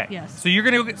 Okay. Yes. So you're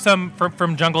going to go get some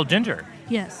from Jungle Ginger.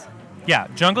 Yes. Yeah,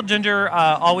 Jungle Ginger,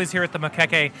 always here at the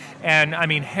Makeke, and I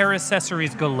mean hair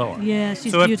accessories galore. Yeah,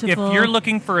 she's so if beautiful. you're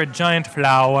looking for a giant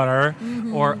flower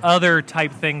or other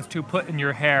type things to put in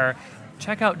your hair,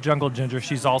 check out Jungle Ginger.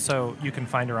 She's also, you can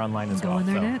find her online as Go well. in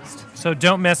there so. next. So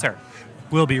don't miss her.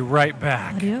 We'll be right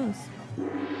back. Adios.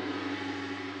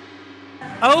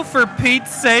 Oh, for Pete's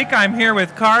sake, I'm here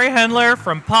with Kari Hendler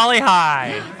from Poly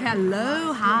High.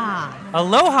 Hello, hi.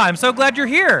 Aloha, I'm so glad you're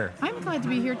here. I'm glad to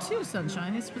be here too,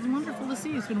 Sunshine. It's been wonderful to see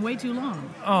you. It's been way too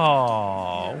long.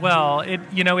 Oh, well, it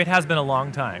has been a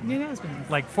long time. It has been.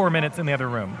 Like 4 minutes in the other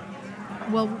room.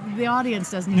 Well, the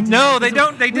audience doesn't need to No, know. they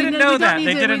don't. They didn't know that.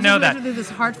 They didn't know that. We do this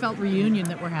heartfelt reunion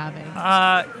that we're having.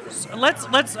 So let's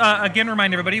again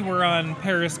remind everybody we're on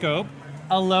Periscope.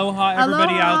 Aloha,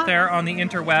 everybody Aloha. out there on the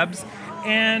interwebs.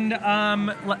 And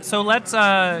so let's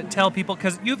tell people,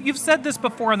 because you've said this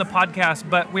before on the podcast,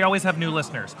 but we always have new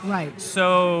listeners. Right.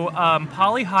 So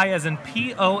Poly High as in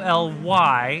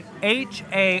POLYHAI,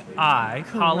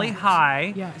 Poly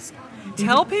High. Yes.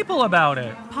 Tell people about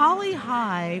it. Poly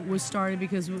High was started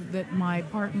because that my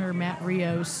partner Matt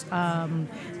Rios and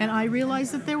I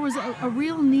realized that there was a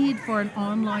real need for an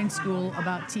online school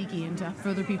about tiki and to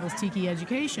further people's tiki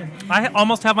education. I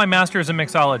almost have my master's in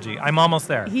mixology. I'm almost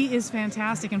there. He is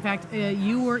fantastic. In fact,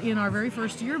 you were in our very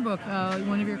first yearbook.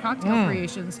 One of your cocktail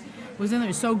creations was in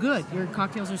there. So good. Your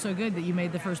cocktails are so good that you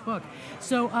made the first book.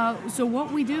 So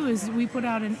what we do is we put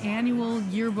out an annual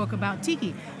yearbook about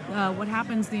tiki. What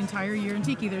happens the entire year in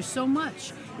tiki. There's so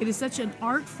much. It is such an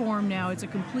art form now. It's a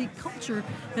complete culture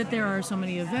that there are so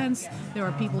many events. There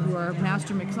are people who are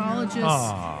master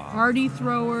mixologists, party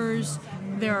throwers.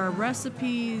 There are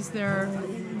recipes.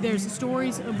 There's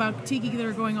stories about tiki that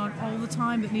are going on all the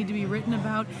time that need to be written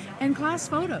about, and class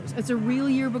photos. It's a real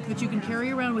yearbook that you can carry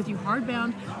around with you,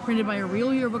 hardbound, printed by a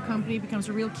real yearbook company. It becomes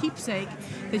a real keepsake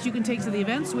that you can take to the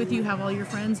events with you, have all your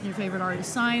friends and your favorite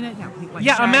artists sign it.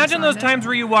 Imagine those times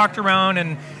where you walked around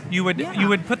and you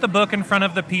would put the book in front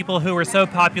of the people who were so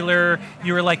popular.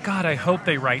 You were like, God, I hope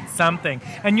they write something.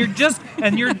 And you're just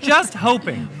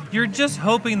hoping. You're just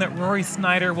hoping that Rory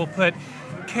Snyder will put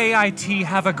KIT,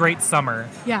 have a great summer.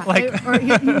 Yeah, like, or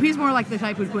he's more like the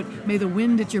type who would put, may the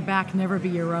wind at your back never be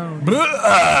your own.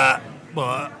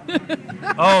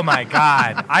 Oh my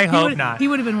God, I hope not. He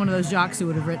would have been one of those jocks who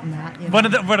would have written that. You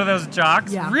know? One of those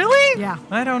jocks? Yeah. Really? Yeah.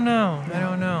 I don't know.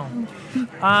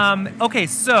 Okay,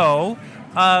 so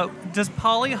does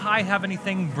Poly High have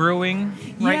anything brewing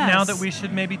right now that we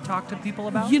should maybe talk to people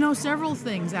about? Several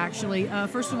things, actually.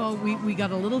 First of all, we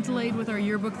got a little delayed with our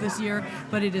yearbook this year,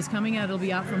 but it is coming out. It'll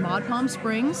be out from Mod Palm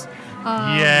Springs.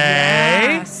 Yay!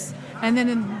 Yes. And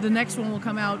then the next one will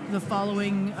come out the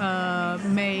following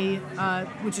May,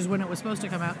 which is when it was supposed to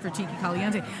come out for Tiki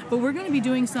Caliente. But we're going to be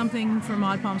doing something for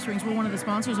Mod Palm Springs. We're one of the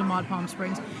sponsors of Mod Palm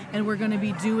Springs, and we're going to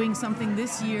be doing something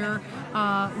this year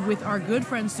with our good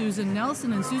friend Susan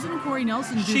Nelson. And Susan and Corey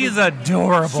Nelson She's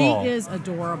adorable. She is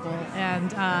adorable.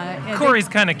 And Corey's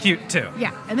kind of cute, too.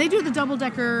 Yeah, and they do the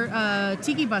double-decker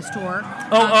Tiki Bus Tour.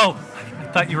 I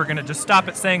thought you were going to just stop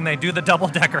at saying they do the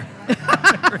double-decker.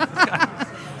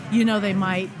 They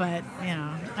might, but but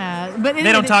anyway,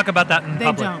 they don't talk about that in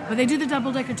public. They don't, but they do the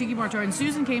double-decker Tiki Bar Tour. And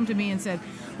Susan came to me and said,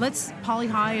 "Let's Poly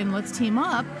High and let's team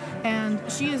up." And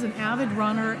she is an avid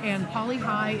runner, and Poly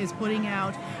High is putting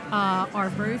out our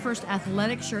very first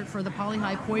athletic shirt for the Poly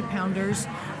High Poi Pounders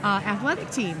athletic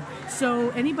team. So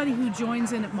anybody who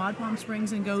joins in at Mod Palm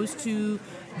Springs and goes to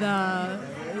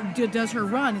does her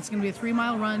run. It's going to be a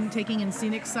 3-mile run, taking in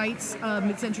scenic sites,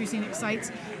 mid-century scenic sites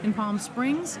in Palm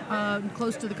Springs,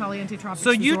 close to the Caliente Tropics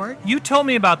Resort. So you told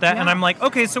me about that, and I'm like,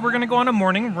 okay, so we're going to go on a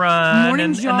morning run,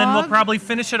 and then we'll probably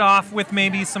finish it off with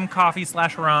maybe some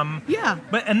coffee/rum. Yeah.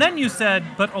 And then you said,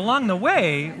 but along the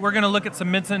way, we're going to look at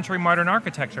some mid-century modern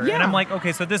architecture. Yeah. And I'm like,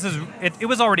 okay, so this is it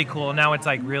was already cool. Now it's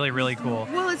like really, really cool.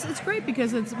 Well, it's great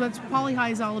because it's Poly High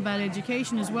is all about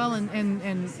education as well,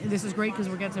 and this is great because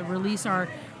we're going to release our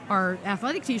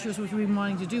athletic t-shirts, which we've been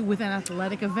wanting to do with an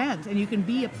athletic event, and you can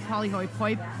be a Poly High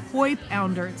poi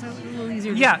pounder. It's a little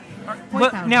easier.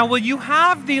 But now, will you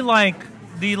have the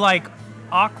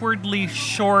awkwardly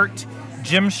short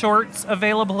gym shorts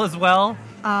available as well?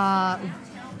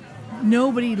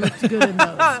 Nobody looked good in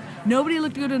those. Nobody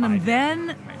looked good in them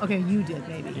then. Okay, you did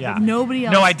maybe. Yeah. But nobody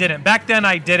else. No, I didn't. Back then,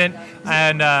 I didn't,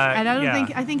 and I don't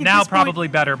think. I think at now this probably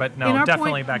point, better, but no,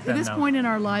 definitely back then. At this point in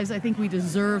our lives, I think we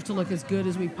deserve to look as good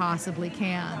as we possibly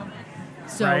can.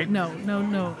 So right.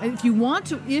 no. If you want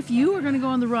to, if you are going to go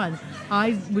on the run,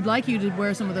 I would like you to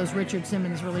wear some of those Richard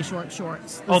Simmons really short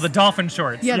shorts. The dolphin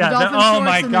shorts. Yeah, the dolphin shorts oh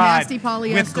my and God. the nasty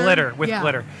polyester. With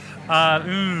glitter.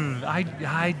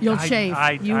 Yeah. You'll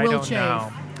chafe. You will chafe.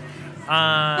 Know.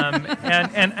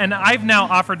 And I've now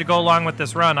offered to go along with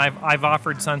this run. I've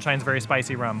offered Sunshine's very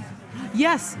spicy rum.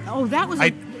 Yes. Oh, that was.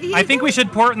 I think we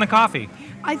should pour it in the coffee.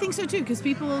 I think so too, because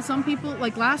some people,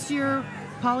 like last year,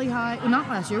 Poly High. Not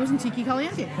last year. It was in Tiki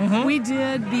Caliente. Mm-hmm. We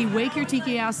did the Wake Your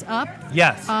Tiki Ass Up.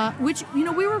 Yes. Which we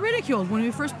were ridiculed when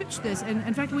we first pitched this, and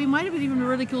in fact, we might have been even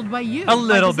ridiculed by you. A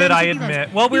little bit, I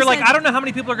admit. Well, we were like, I don't know how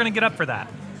many people are going to get up for that.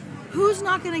 Who's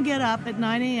not going to get up at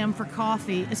 9 a.m. for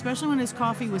coffee, especially when his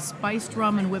coffee was spiced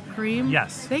rum and whipped cream?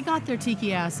 Yes. They got their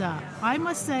tiki ass up. I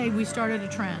must say we started a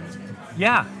trend.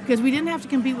 Yeah. Because we didn't have to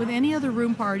compete with any other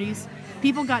room parties.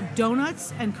 People got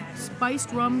donuts and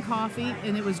spiced rum coffee,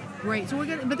 and it was great. So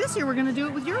but this year we're going to do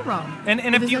it with your rum.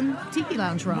 And if you Tiki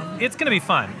Lounge rum, it's going to be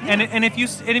fun. Yeah. And if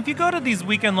you go to these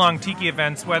weekend-long tiki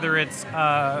events, whether it's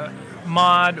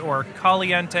Mod or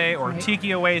Caliente or right.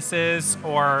 Tiki Oasis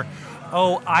or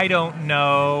I don't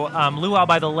know, Luau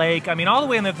by the Lake. I mean, all the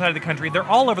way on the other side of the country. They're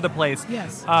all over the place.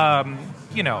 Yes.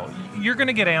 You're going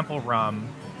to get ample rum.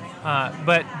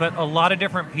 But a lot of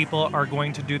different people are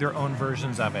going to do their own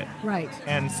versions of it. Right.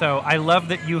 And so I love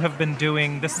that you have been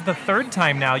doing, this is the third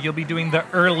time now, you'll be doing the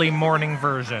early morning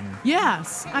version.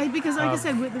 Yes, because like I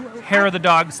said, Hair of the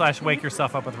dog / wake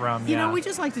yourself up with rum. You know, we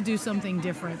just like to do something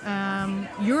different.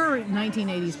 Your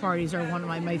 1980s parties are one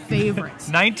of my favorites.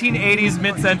 1980s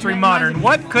mid-century modern.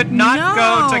 What could not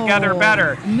go together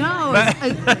better? No.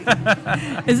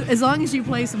 As long as you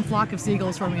play some Flock of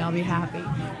Seagulls for me, I'll be happy.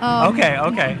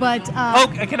 Okay. But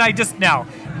can I just now?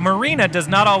 Marina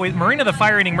the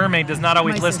Fire Eating Mermaid does not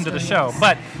always listen to the show, yes.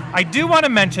 but I do want to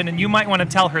mention, and you might want to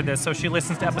tell her this, so she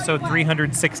listens to episode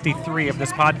 363 of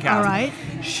this podcast. All right.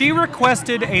 She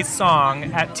requested a song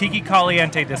at Tiki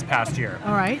Caliente this past year.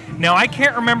 All right. Now I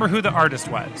can't remember who the artist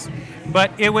was,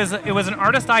 but it was an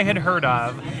artist I had heard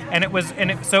of, and it was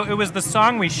the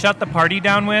song we shut the party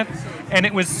down with, and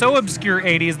it was so obscure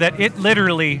 80s that it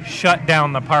literally shut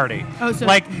down the party. Oh, so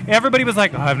like everybody was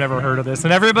like, oh, I've never heard of this,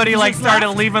 and everybody like started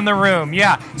leaving the room.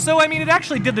 Yeah. So I mean, it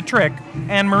actually did the trick,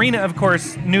 and Marina, of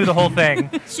course, knew the whole thing.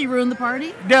 She ruined the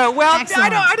party? No, well,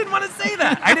 Excellent. I didn't want to say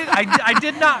that. I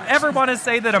did not ever want to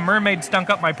say that a mermaid stunk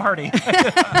up my party.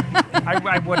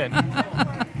 I wouldn't.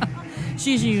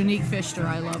 She's a unique fishster.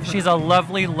 I love her. She's a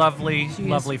lovely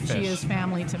fish. She is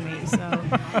family to me.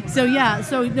 So yeah.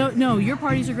 So no, your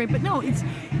parties are great, but no, it's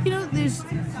there's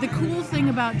the cool thing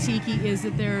about Tiki is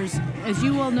that there's, as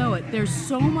you well know it, there's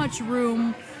so much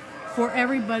room for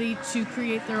everybody to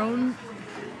create their own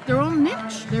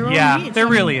niche, their own niche. There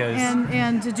really is.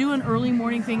 And to do an early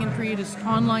morning thing and create an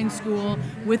online school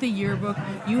with a yearbook.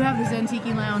 You have the Zen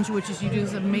Tiki Lounge, which is you do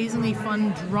this amazingly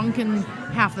fun, drunken,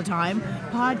 half the time,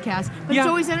 podcast. But it's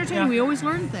always entertaining. Yeah. We always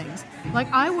learn things. Like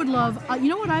I would love, you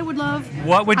know what I would love?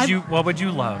 What would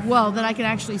you love? Well, that I can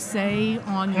actually say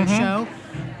on your show.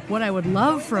 What I would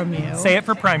love from you... Say it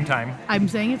for prime time. I'm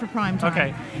saying it for prime time.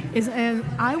 Okay. And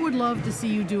I would love to see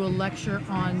you do a lecture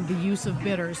on the use of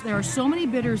bitters. There are so many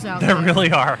bitters out there. There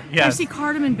really are, yes. I see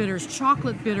cardamom bitters,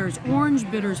 chocolate bitters, orange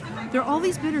bitters. There are all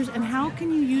these bitters, and how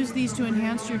can you use these to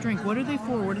enhance your drink? What are they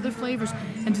for? What are their flavors?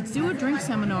 And to do a drink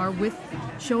seminar with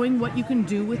showing what you can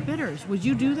do with bitters. Would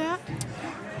you do that?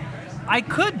 I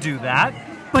could do that.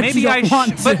 But maybe you don't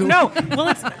want to. But no.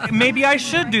 Well, maybe I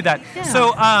should do that. Yeah.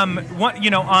 So,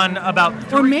 on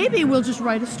about. Or maybe we'll just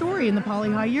write a story in the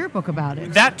Poly High Yearbook about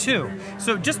it. That too.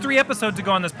 So, just 3 episodes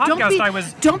ago on this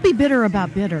podcast, Don't be bitter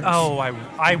about bitters. Oh,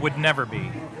 I would never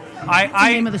be. That's the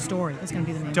name of the story. That's going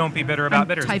to be the name. Don't be bitter about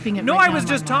bitters. Typing it. No, right I was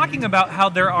just talking about how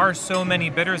there are so many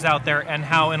bitters out there, and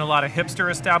how in a lot of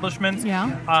hipster establishments,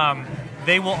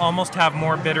 they will almost have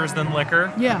more bitters than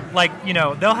liquor. Yeah. Like,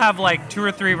 they'll have like 2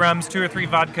 or 3 rums, 2 or 3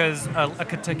 vodkas,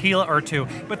 a tequila or 2,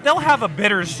 but they'll have a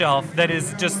bitters shelf that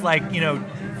is just like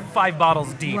 5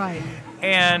 bottles deep. Right.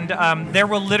 And there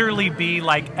will literally be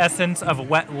like essence of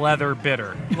wet leather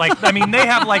bitter. Like, I mean, they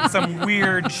have like some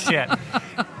weird shit.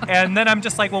 And then I'm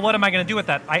just like, well, what am I going to do with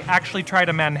that? I actually tried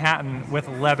a Manhattan with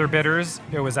leather bitters.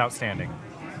 It was outstanding.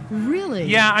 Really?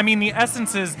 Yeah, I mean, the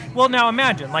essences, well, now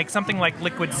imagine, like something like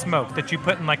liquid smoke that you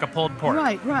put in like a pulled pork.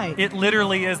 Right. It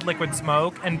literally is liquid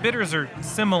smoke, and bitters are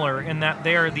similar in that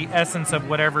they are the essence of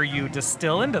whatever you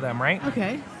distill into them, right?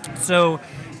 Okay. So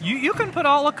you can put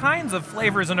all kinds of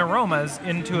flavors and aromas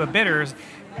into a bitters,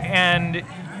 and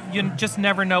you just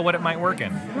never know what it might work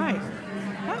in. Right.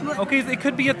 Okay, it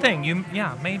could be a thing.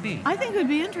 Maybe. I think it would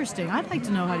be interesting. I'd like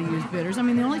to know how to use bitters. I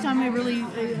mean, the only time I really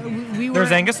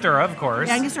There's Angostura, of course.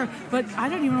 Angostura, but I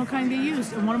don't even know what kind they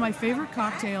use. And one of my favorite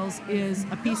cocktails is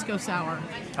a pisco sour,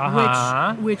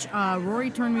 which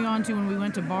Rory turned me on to when we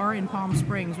went to Bar in Palm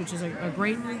Springs, which is a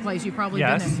great place. You've probably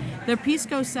been there. Their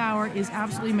pisco sour is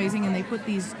absolutely amazing, and they put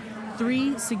these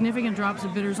 3 significant drops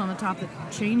of bitters on the top that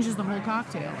changes the whole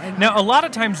cocktail. And now, a lot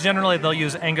of times, generally, they'll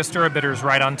use Angostura bitters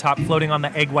right on top, floating on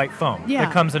the egg white foam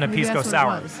that comes in a pisco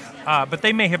sour. But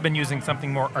they may have been using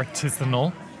something more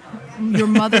artisanal. Your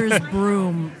mother's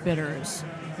broom bitters.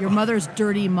 Your mother's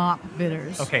dirty mop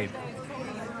bitters. Okay.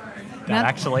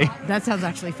 That sounds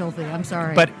actually filthy. I'm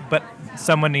sorry. But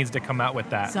someone needs to come out with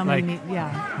that.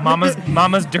 Yeah.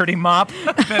 Mama's dirty mop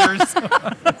bitters.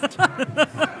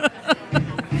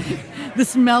 The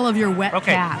smell of your wet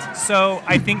cat. So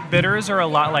I think bitters are a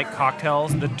lot like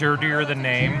cocktails. The dirtier the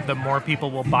name, the more people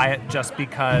will buy it just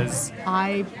because.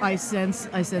 I sense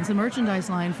a merchandise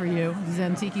line for you.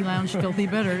 Zen Tiki Lounge, filthy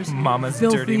bitters. Mama's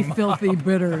dirty mop. Filthy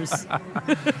bitters.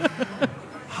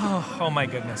 Oh my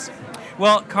goodness.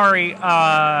 Well, Kari,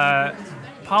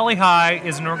 Poly High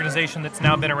is an organization that's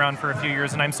now been around for a few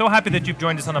years, and I'm so happy that you've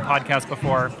joined us on the podcast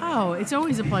before. Oh, it's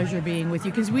always a pleasure being with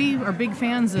you, because we are big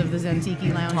fans of the Zen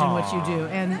Tiki Lounge and what you do.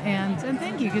 And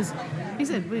thank you, because I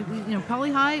said,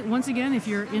 Poly High, once again, if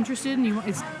you're interested and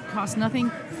it costs nothing,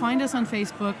 find us on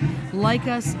Facebook, like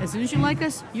us. As soon as you like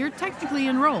us, you're technically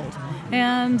enrolled.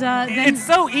 And then it's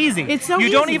so easy. It's so you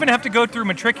easy. don't even have to go through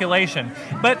matriculation.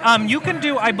 But you can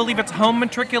do, I believe it's home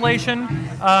matriculation,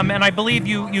 and I believe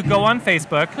you go on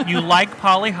Facebook, you like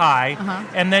Poly High,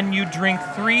 and then you drink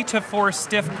 3 to 4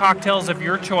 stiff cocktails of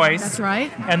your choice. That's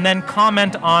right. And then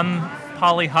comment on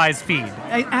Poly High's feed.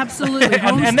 Absolutely.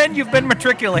 and then you've been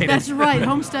matriculated. That's right.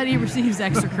 Home study receives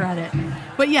extra credit.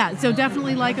 But yeah, so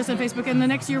definitely like us on Facebook. And the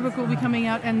next yearbook will be coming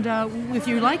out. And if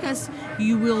you like us,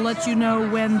 we will let you know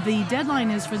when the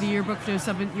deadline is for the yearbook to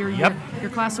submit your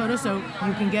class photo so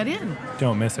you can get in.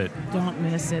 Don't miss it. Don't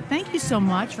miss it. Thank you so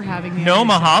much for having me. No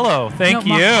mahalo. Thank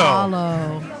you.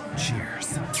 Mahalo.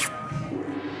 Cheers.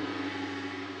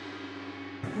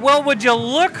 Well, would you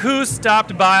look who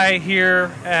stopped by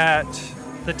here at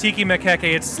the Tiki Makeke?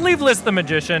 It's Sleeveless the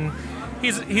Magician.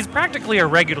 He's practically a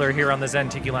regular here on the Zen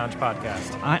Tiki Lounge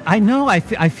podcast. I know. I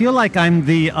feel like I'm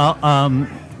the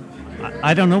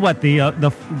I don't know what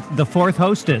the fourth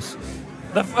hostess.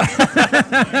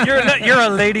 You're a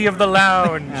lady of the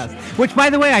lounge. Yes. Which,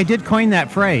 by the way, I did coin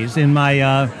that phrase in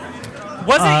my.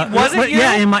 Was it you?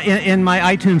 Yeah, in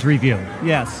my iTunes review.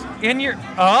 Yes. In your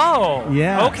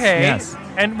yeah. Okay. Yes.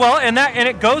 And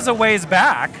it goes a ways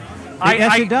back.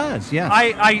 Yes, it does. Yes.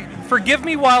 I forgive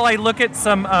me while I look at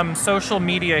some social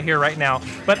media here right now,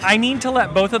 but I need to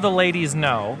let both of the ladies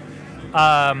know.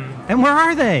 And where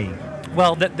are they?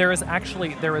 Well, there is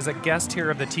a guest here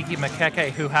of the Tiki Makeke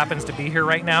who happens to be here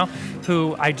right now,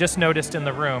 who I just noticed in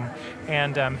the room,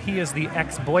 and he is the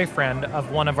ex-boyfriend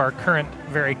of one of our current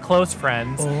very close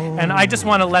friends, and I just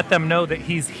want to let them know that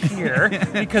he's here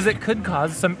because it could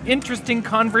cause some interesting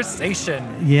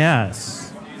conversation.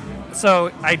 Yes.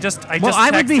 So I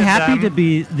would be happy them. to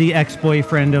be the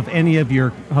ex-boyfriend of any of your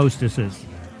hostesses.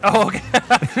 Oh, okay.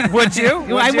 Would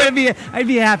you? I'd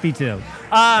be happy to.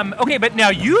 Okay, but now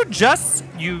you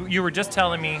were just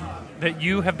telling me that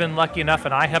you have been lucky enough,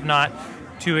 and I have not,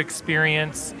 to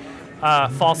experience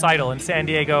False Idol in San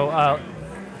Diego,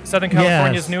 Southern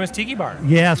California's newest tiki bar.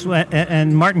 Yes,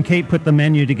 and Martin Kate put the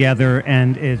menu together,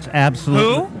 and it's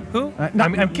absolutely... Who? No,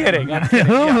 I'm kidding.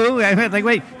 Who? I was like,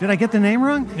 wait, did I get the name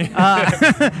wrong?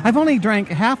 I've only drank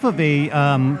half of a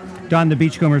Don the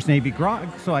Beachcomber's Navy Grog,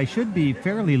 so I should be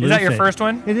fairly lucid. Is that your first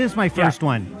one? It is my first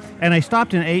one. And I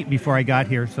stopped and ate before I got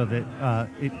here so that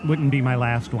it wouldn't be my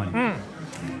last one.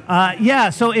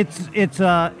 So it's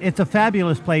a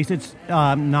fabulous place. It's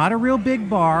not a real big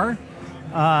bar.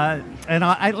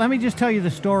 And let me just tell you the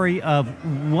story of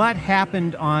what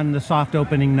happened on the soft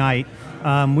opening night.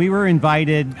 We were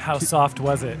invited. How soft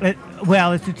was it?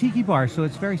 Well, it's a tiki bar, so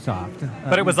it's very soft.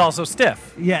 But it was also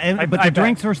stiff. Yeah, but the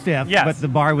drinks were stiff, but the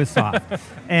bar was soft.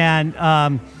 And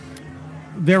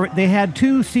they had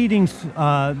 2 seatings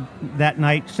that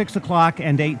night, 6 o'clock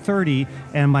and 8:30,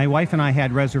 and my wife and I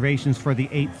had reservations for the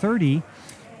 8:30.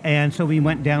 And so we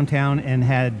went downtown and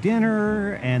had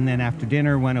dinner, and then after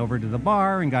dinner went over to the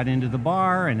bar and got into the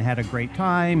bar and had a great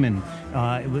time, and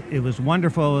it was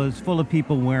wonderful. It was full of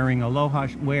people wearing aloha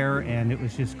wear, and it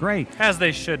was just great. As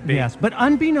they should be. Yes, but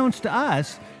unbeknownst to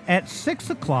us, at 6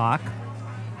 o'clock,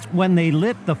 when they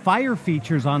lit the fire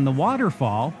features on the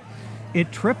waterfall, it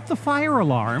tripped the fire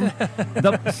alarm.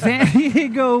 The San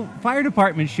Diego Fire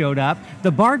Department showed up.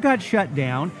 The bar got shut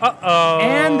down. Uh-oh.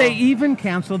 And they even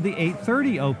canceled the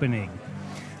 8:30 opening.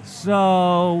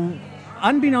 So,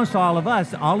 unbeknownst to all of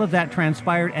us, all of that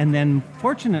transpired. And then,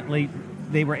 fortunately,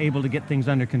 they were able to get things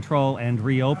under control and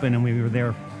reopen. And we were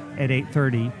there at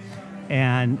 8:30.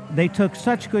 And they took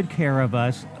such good care of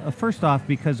us. First off,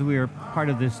 because we were part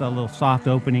of this little soft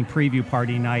opening preview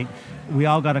party night, we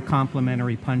all got a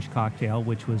complimentary punch cocktail,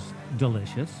 which was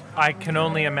delicious. I can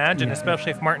only imagine,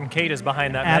 especially if Martin Kate is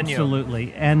behind that menu.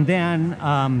 Absolutely. And then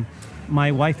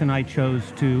my wife and I chose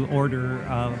to order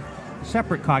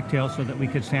separate cocktails so that we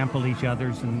could sample each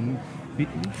other's and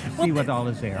see what all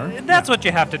is there. That's what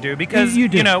you have to do because you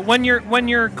do. When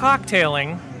you're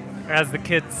cocktailing, as the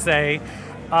kids say,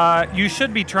 you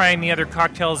should be trying the other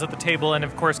cocktails at the table, and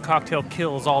of course, cocktail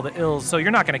kills all the ills, so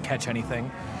you're not going to catch anything.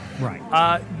 Right.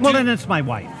 Then it's my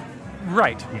wife.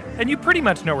 Right. Yeah. And you pretty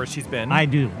much know where she's been. I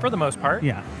do. For the most part.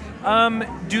 Yeah.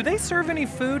 Do they serve any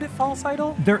food at False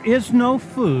Idol? There is no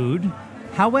food.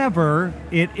 However,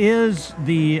 it is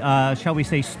the, shall we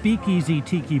say, Speakeasy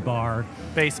Tiki Bar.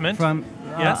 Basement?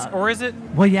 Yes. Or is it?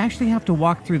 Well, you actually have to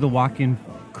walk through the walk-in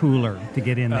cooler to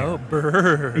get in there. Oh,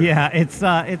 brr. Yeah, it's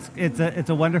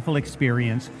a wonderful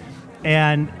experience,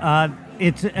 and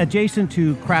it's adjacent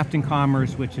to Craft and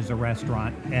Commerce, which is a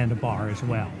restaurant and a bar as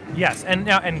well. Yes,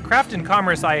 and Craft and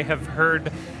Commerce, I have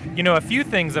heard, a few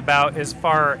things about as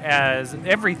far as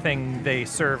everything they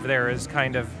serve there is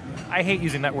kind of, I hate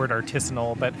using that word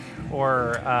artisanal, but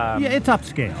it's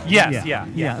upscale. Yes,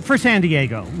 yeah. For San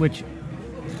Diego, which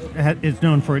is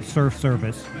known for its surf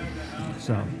service.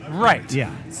 So right.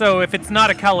 Yeah. So if it's not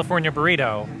a California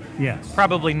burrito, yes,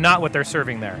 probably not what they're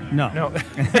serving there. No.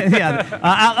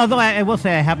 Yeah. Although I will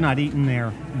say I have not eaten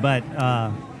there, but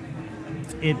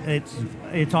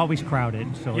it's always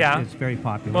crowded, so it's very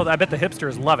popular. Well, I bet the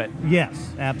hipsters love it.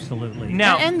 Yes, absolutely.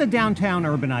 Now, and the downtown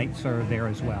urbanites are there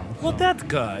as well. Well, that's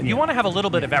good. Yeah. You want to have a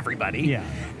little bit of everybody. Yeah.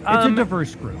 It's a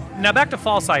diverse group. Now back to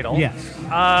False Idol. Yes.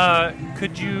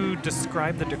 Could you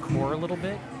describe the decor a little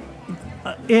bit?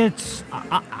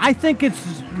 I think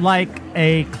it's like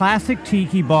a classic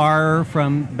tiki bar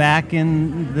from back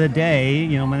in the day.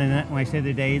 When I say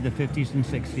the day, the 50s and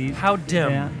 60s. How dim?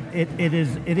 Yeah,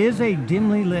 it is a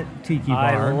dimly lit tiki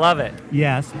bar. I love it.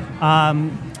 Yes.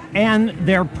 And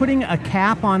they're putting a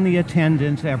cap on the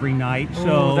attendance every night.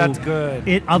 So that's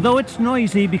good. Although it's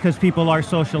noisy because people are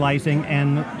socializing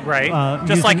and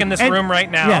just like in this room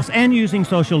right now. Yes, and using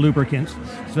social lubricants.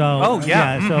 So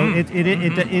so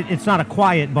it's not a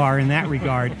quiet bar in that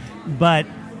regard, but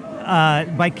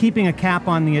by keeping a cap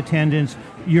on the attendance,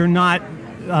 you're not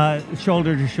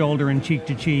shoulder to shoulder and cheek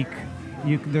to cheek.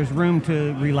 There's room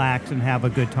to relax and have a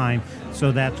good time.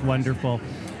 So that's wonderful.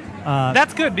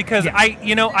 That's good because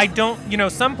I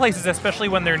don't, some places, especially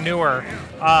when they're newer,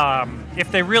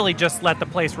 if they really just let the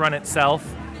place run itself,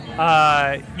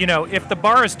 if the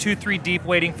bar is 2-3 deep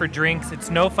waiting for drinks, it's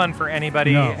no fun for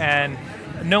anybody and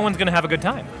no one's going to have a good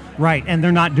time. Right, and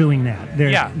they're not doing that.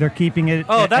 They're keeping it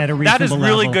at a reasonable level. That is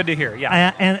really good to hear,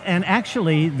 yeah. And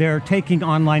actually, they're taking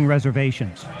online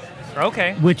reservations.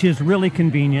 Okay. Which is really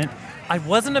convenient. I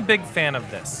wasn't a big fan of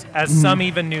this, as some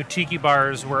even new tiki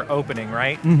bars were opening,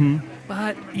 right? Mm-hmm.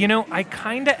 But, I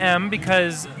kind of am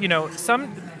because,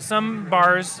 some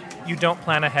bars you don't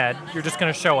plan ahead. You're just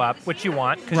going to show up, which you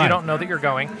want, because you don't know that you're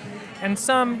going. And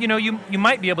some, you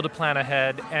might be able to plan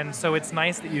ahead, and so it's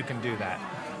nice that you can do that.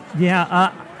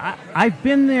 Yeah, I've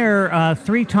been there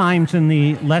 3 times in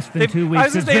the less than 2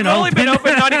 weeks. They've only been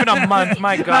open not even a month,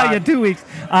 my God. Yeah, 2 weeks.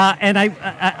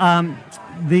 And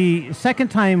the second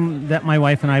time that my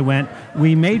wife and I went,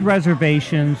 we made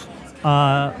reservations,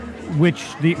 which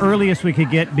the earliest we could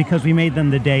get, because we made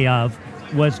them the day of,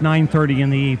 was 9:30 in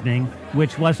the evening,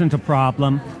 which wasn't a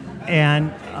problem. And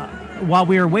while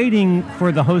we were waiting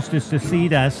for the hostess to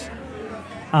seat us,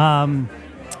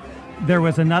 there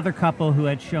was another couple who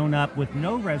had shown up with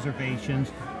no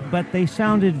reservations, but they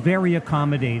sounded very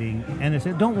accommodating. And they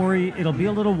said, "Don't worry, it'll be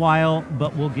a little while,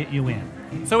 but we'll get you in."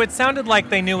 So it sounded like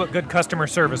they knew what good customer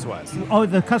service was. Oh,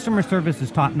 the customer service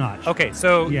is top-notch. Okay,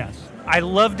 so yes. I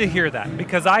love to hear that,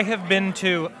 because I have been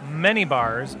to many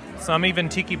bars, some even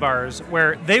tiki bars,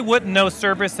 where they wouldn't know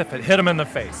service if it hit them in the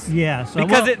face. Yeah. So,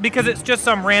 because it's just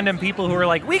some random people who are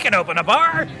like, we can open a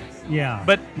bar. Yeah.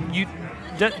 But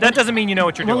that doesn't mean you know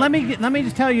what you're doing. Well, let me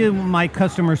just tell you my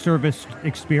customer service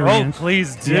experience. Oh,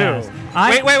 please do. Yes.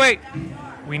 Wait.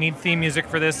 We need theme music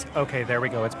for this. Okay, there we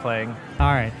go. It's playing.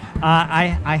 All right.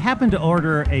 I happened to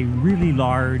order a really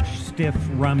large, stiff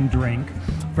rum drink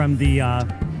from the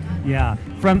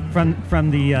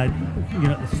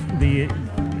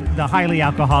the highly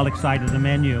alcoholic side of the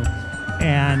menu,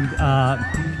 and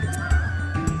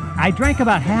I drank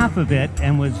about half of it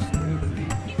and was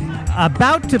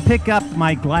about to pick up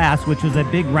my glass, which was a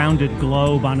big rounded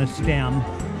globe on a stem.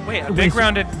 Wait, a big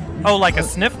rounded... Oh, like a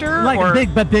snifter? Like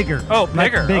big, but bigger. Oh,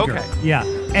 bigger. Okay. Yeah.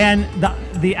 And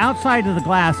the outside of the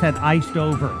glass had iced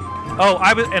over. Oh,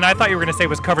 I thought you were going to say it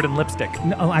was covered in lipstick.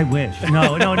 No, I wish.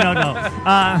 No.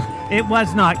 It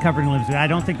was not covered in lipstick. I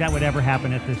don't think that would ever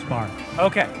happen at this bar.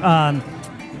 Okay.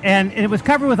 And it was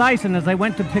covered with ice, and as I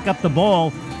went to pick up the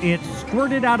bowl, it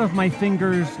squirted out of my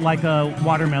fingers like a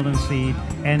watermelon seed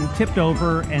and tipped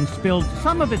over and spilled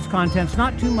some of its contents,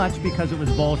 not too much because it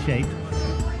was bowl-shaped,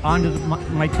 onto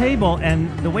my table. And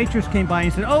the waitress came by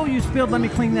and said, "Oh, you spilled, let me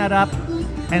clean that up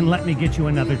and let me get you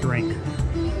another drink."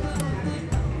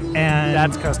 And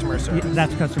that's customer service.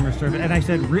 That's customer service. And I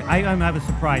said, I was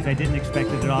surprised. I didn't expect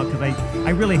it at all, because I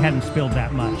really hadn't spilled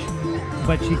that much.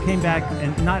 But she came back,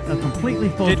 and not a completely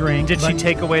full drink. Did she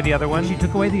take away the other one? She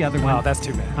took away the other one. Wow, that's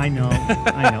too bad. I know.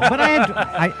 But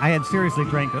I had seriously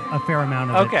drank a fair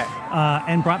amount of it.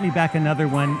 And brought me back another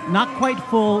one. Not quite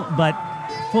full, but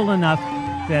full enough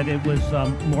that it was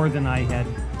more than I had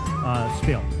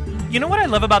spilled. You know what I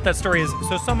love about that story is,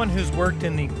 so someone who's worked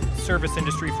in the service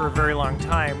industry for a very long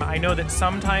time, I know that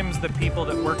sometimes the people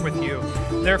that work with you,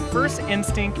 their first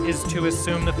instinct is to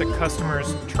assume that the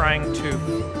customer's trying to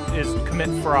commit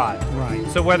fraud. Right.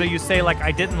 So whether you say, like,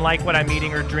 I didn't like what I'm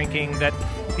eating or drinking, that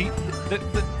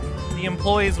the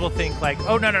employees will think like,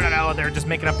 oh, no, they're just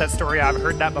making up that story. I've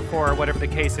heard that before, or whatever the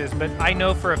case is. But I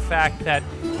know for a fact that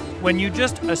when you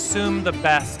just assume the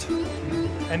best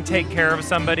and take care of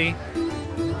somebody,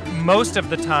 most of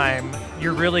the time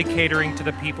you're really catering to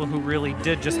the people who really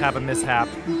did just have a mishap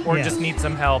or just need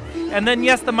some help. And then,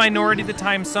 yes, the minority of the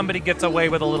time somebody gets away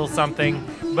with a little something,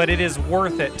 but it is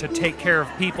worth it to take care of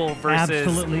people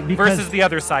versus the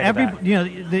other side of that. You know,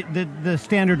 the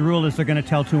standard rule is they're going to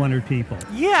tell 200 people.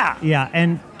 Yeah. Yeah,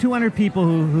 and 200 people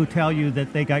who tell you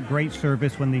that they got great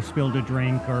service when they spilled a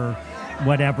drink or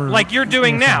whatever. Like you're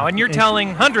doing now, and you're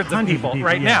telling hundreds of people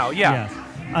right now. Yeah. Yes.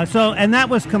 And that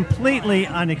was completely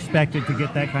unexpected to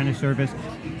get that kind of service.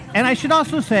 And I should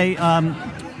also say,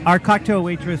 our cocktail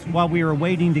waitress, while we were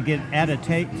waiting to get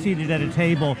seated at a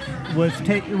table, was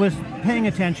paying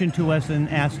attention to us and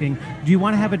asking, "Do you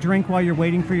want to have a drink while you're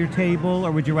waiting for your table,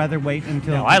 or would you rather wait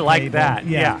until?" No, I like that.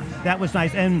 Yeah, that was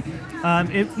nice. And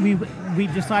we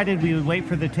decided we would wait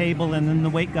for the table, and then the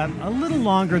wait got a little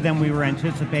longer than we were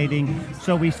anticipating.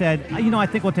 So we said, I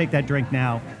think we'll take that drink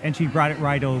now, and she brought it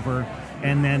right over.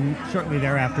 And then shortly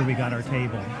thereafter, we got our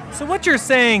table. So what you're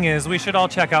saying is we should all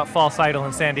check out False Idol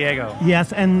in San Diego.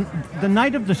 Yes, and the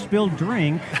night of the spilled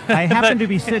drink, I happened to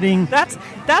be sitting... That's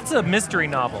a mystery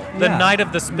novel, The Night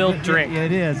of the Spilled Drink.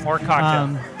 It is. Or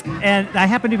cocktail. And I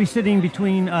happened to be sitting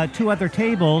between two other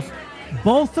tables,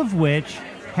 both of which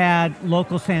had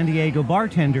local San Diego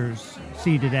bartenders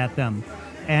seated at them.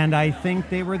 And I think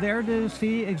they were there to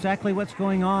see exactly what's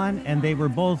going on, and they were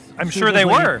both... I'm sure they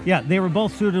were. Yeah, they were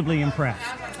both suitably impressed.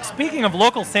 Speaking of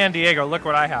local San Diego, look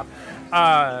what I have.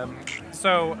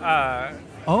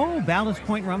 Ballast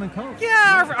Point Rum and Coke.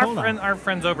 Yeah, our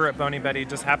friends over at Boney Betty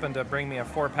just happened to bring me a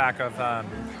 4-pack of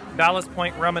Ballast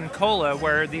Point Rum and Cola,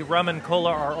 where the rum and cola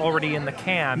are already in the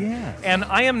can. Yes. And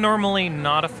I am normally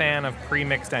not a fan of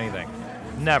pre-mixed anything.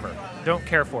 Never. Don't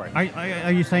care for it.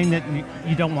 Are you saying that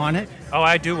you don't want it? Oh,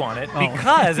 I do want it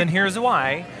because, and here's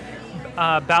why.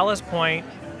 Ballast Point,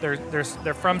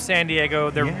 they're from San Diego.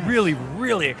 They're really,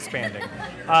 really expanding.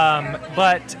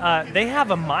 But they have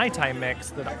a Mai Tai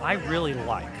mix that I really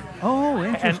like. Oh,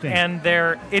 interesting. And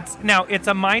it's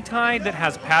a Mai Tai that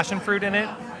has passion fruit in it.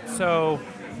 So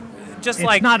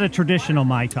it's not a traditional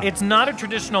Mai Tai. It's not a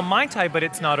traditional Mai Tai, but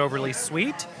it's not overly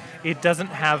sweet. It doesn't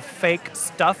have fake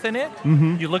stuff in it.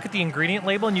 Mm-hmm. You look at the ingredient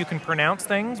label and you can pronounce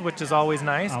things, which is always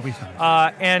nice. Always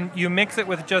nice. And you mix it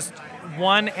with just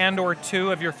one and or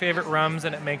two of your favorite rums,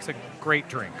 and it makes a great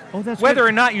drink. Oh, that's Whether good.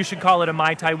 or not you should call it a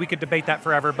Mai Tai, we could debate that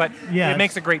forever, but it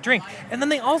makes a great drink. And then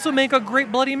they also make a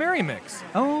great Bloody Mary mix.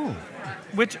 Oh.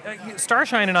 Which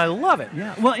Starshine and I love it.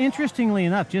 Yeah. Well, interestingly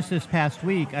enough, just this past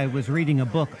week, I was reading a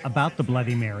book about the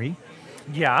Bloody Mary.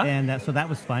 Yeah. And so that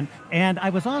was fun. And I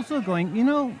was also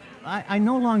going, I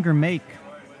no longer make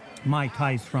Mai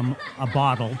Tais from a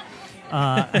bottle,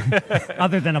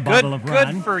 other than a bottle of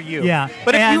rum. Good for you. Yeah.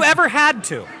 But if you ever had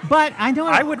to. But I know.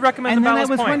 I would recommend the Ballast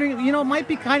Point. And then I was wondering, it might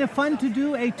be kind of fun to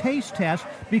do a taste test,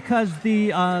 because the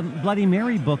Bloody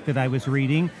Mary book that I was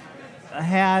reading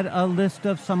had a list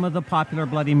of some of the popular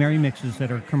Bloody Mary mixes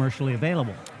that are commercially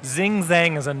available. Zing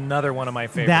Zang is another one of my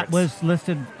favorites. That was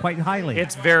listed quite highly.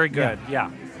 It's very good, yeah.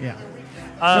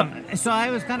 So I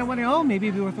was kind of wondering, maybe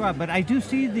it'd be worthwhile. But I do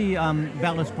see the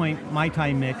Ballast Point Mai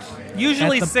Tai mix.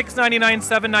 Usually $6.99,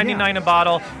 $7.99 a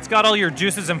bottle. It's got all your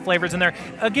juices and flavors in there.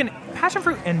 Again, passion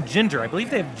fruit and ginger. I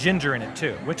believe they have ginger in it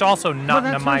too, which also not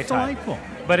in a Mai Tai. Delightful.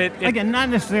 But it again, not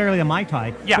necessarily a Mai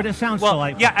Tai, but it sounds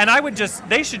delightful. Yeah, and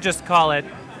they should just call it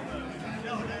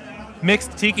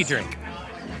mixed tiki drink.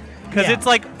 Because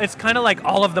it's kind of like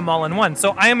all of them all in one.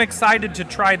 So I am excited to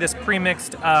try this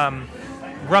pre-mixed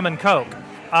rum and Coke,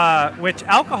 which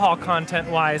alcohol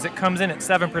content-wise, it comes in at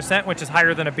 7%, which is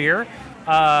higher than a beer,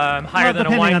 higher than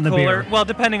a wine cooler. Well,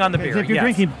 depending on the beer, if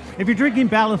you're drinking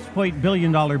Ballast Point $1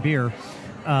 billion beer...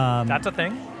 that's a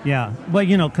thing? Yeah. Well,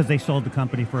 because they sold the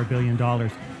company for $1 billion.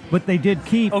 But they did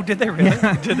keep... Oh, did they really?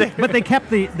 Yeah. Did they? But they kept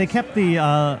the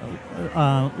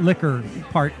liquor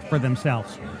part for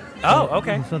themselves. Oh,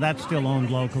 okay. So that's still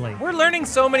owned locally. We're learning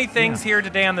so many things here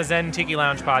today on the Zen Tiki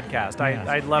Lounge podcast.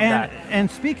 I love that. And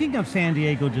speaking of San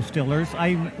Diego distillers,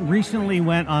 I recently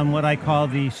went on what I call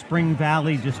the Spring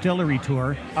Valley Distillery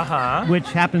Tour,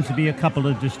 which happens to be a couple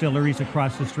of distilleries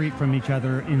across the street from each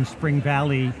other in Spring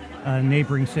Valley, a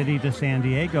neighboring city to San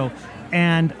Diego.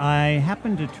 And I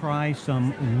happened to try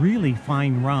some really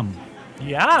fine rum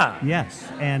Yeah. Yes,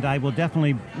 and I will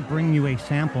definitely bring you a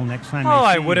sample next time.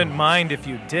 I wouldn't mind if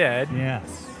you did.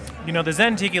 Yes. You know, the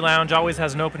Zen Tiki Lounge always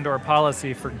has an open door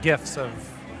policy for gifts of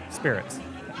spirits.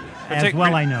 As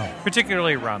well, I know.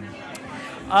 Particularly rum.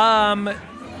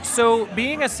 So,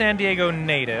 being a San Diego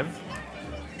native...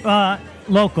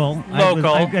 Local.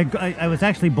 Local. I was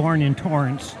actually born in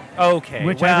Torrance. Okay.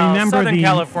 Which I remember Southern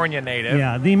California native.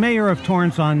 Yeah, the mayor of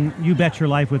Torrance on You Bet Your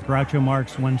Life with Groucho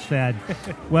Marx once said,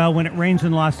 well, when it rains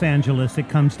in Los Angeles, it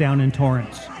comes down in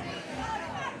Torrance.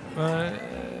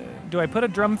 Do I put a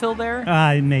drum fill there?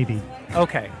 Maybe.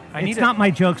 Okay. It's not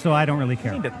my joke, so I don't really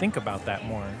care. I need to think about that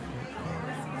more.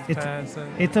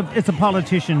 It's a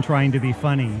politician trying to be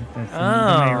funny. That's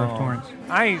the mayor of Torrance.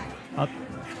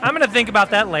 I'm going to think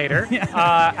about that later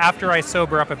after I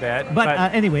sober up a bit.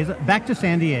 But anyways, back to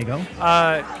San Diego.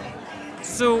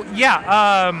 So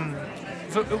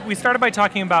we started by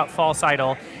talking about False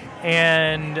Idol,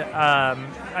 and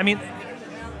I mean,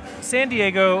 San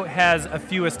Diego has a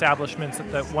few establishments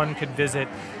that one could visit.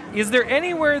 Is there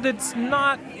anywhere that's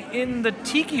not in the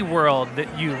tiki world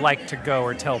that you like to go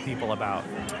or tell people about?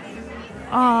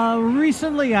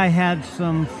 Recently, I had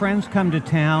some friends come to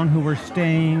town who were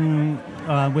staying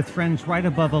with friends right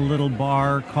above a little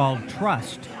bar called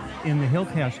Trust in the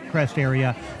Hillcrest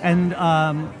area, and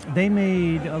they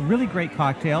made really great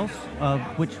cocktails, of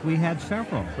which we had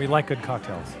several. We like good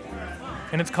cocktails.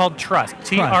 And it's called Trust,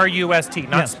 Trust,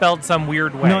 not spelled some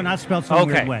weird way. No, not spelled some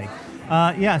weird way.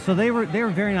 So they were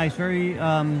very nice, very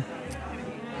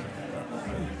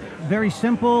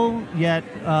simple, yet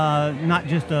not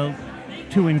just a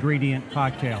 2-ingredient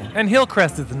cocktail. And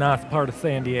Hillcrest is not part of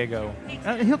San Diego.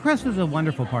 Hillcrest is a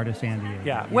wonderful part of San Diego.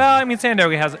 Yeah. Well, I mean, San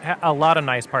Diego has a lot of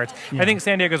nice parts. Yeah. I think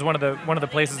San Diego is one of the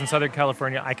places in Southern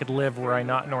California I could live were I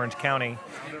not in Orange County.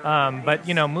 But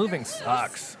moving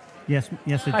sucks. Yes,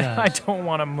 it does. I don't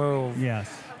want to move.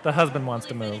 Yes. The husband wants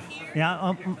to move.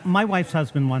 Yeah, my wife's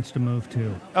husband wants to move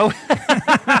too. Oh,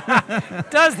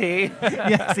 does he?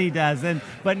 Yes, he does.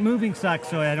 But moving sucks,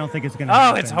 so I don't think it's going to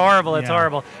happen. Oh, it's horrible. It's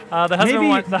horrible. The husband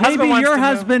wants your to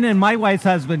husband move. And my wife's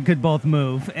husband could both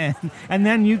move, and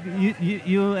then you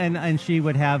and she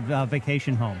would have a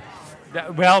vacation home.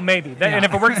 Well, maybe. And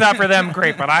if it works out for them,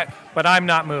 great. But I'm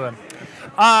not moving.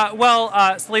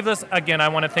 Sleeveless, again, I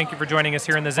want to thank you for joining us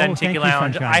here in the Zen Tiki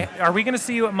Lounge. Are we going to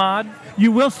see you at MOD?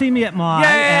 You will see me at MOD.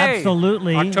 Yay!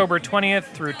 Absolutely. October 20th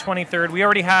through 23rd. We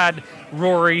already had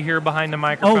Rory here behind the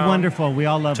microphone. Oh, wonderful. We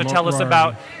all love to tell us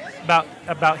about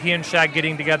he and Shag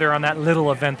getting together on that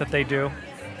little event that they do.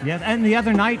 Yes, and the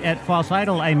other night at False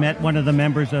Idol, I met one of the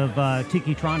members of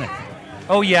Tiki-Tronic.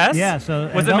 Oh, yes? Yeah. So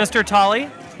was it Mr. Tolley?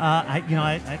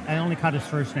 I only caught his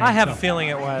first name. I have a feeling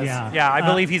it was. Yeah, I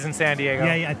believe he's in San Diego.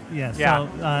 Yeah. So,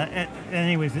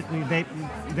 anyways,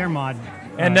 they're MOD.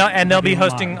 And they'll be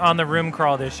hosting On the Room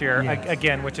Crawl this year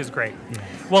again, which is great. Yes.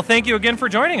 Well, thank you again for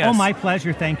joining us. Oh, my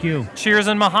pleasure. Thank you. Cheers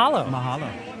and mahalo. Mahalo.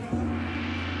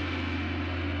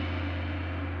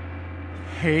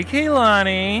 Hey,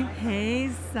 Kaylani.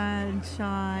 Hey,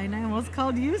 Sunshine. I almost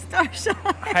called you Starshine.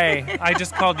 Hey, I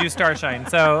just called you Starshine.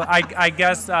 So I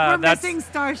guess we're that's... missing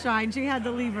Starshine. She had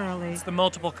to leave early. It's the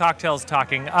multiple cocktails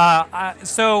talking.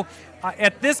 So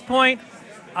at this point,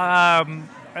 we're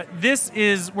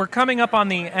coming up on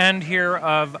the end here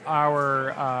of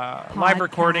our live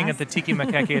recording at the Tiki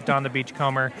Makeke at Don the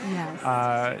Beachcomber.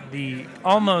 Yes. The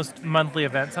almost monthly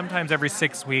event, sometimes every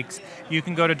 6 weeks. You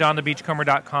can go to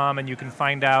donthebeachcomber.com and you can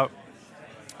find out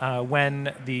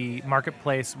when the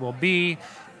marketplace will be.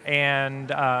 And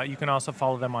you can also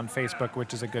follow them on Facebook,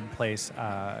 which is a good place,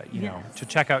 to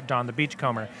check out Don the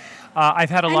Beachcomber. I've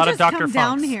had a lot of Dr. Funks.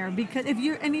 Come down here because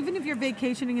even if you're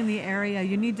vacationing in the area,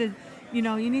 you need to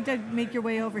make your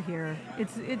way over here.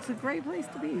 It's a great place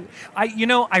to be.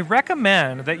 I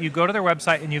recommend that you go to their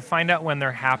website and you find out when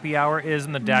their happy hour is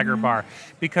in the Dagger Bar,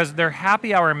 because their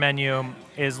happy hour menu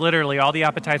is literally all the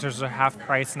appetizers are half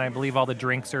price, and I believe all the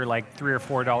drinks are like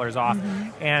 $3 or $4 off.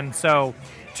 And so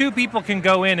 2 people can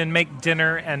go in and make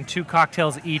dinner and 2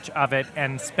 cocktails each of it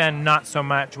and spend not so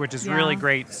much, which is really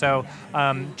great. So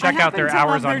check out their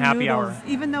hours on happy hour.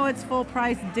 Even though it's full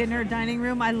price dinner dining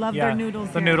room, I love their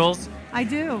noodles. The noodles. I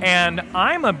do. And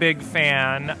I'm a big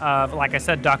fan of, like I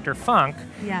said, Dr. Funk.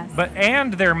 Yes.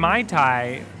 And their Mai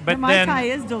Tai. But the Mai Tai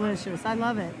is delicious. I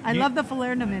love it. I love the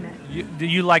falernum in it. Do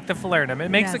you like the falernum? It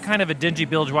makes it kind of a dingy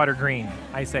Bilgewater green,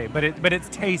 I say, but it's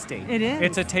tasty. It is.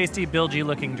 It's a tasty, bilgy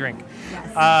looking drink.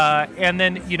 Yes. And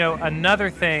then, another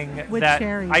thing with that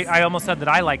cherries. I almost said that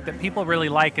I like, that people really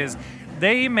like, is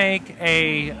they make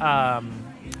a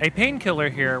a painkiller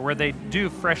here where they do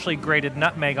freshly grated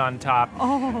nutmeg on top,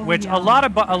 which yeah. a lot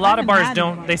of bars don't.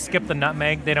 anymore. They skip the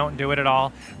nutmeg. They don't do it at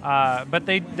all. But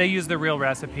they use the real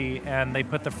recipe and they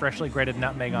put the freshly grated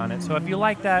nutmeg on it. So if you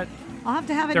like that, I'll have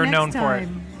to have it they're next known time.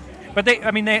 for it. But they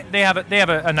have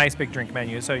a nice big drink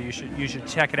menu, so you should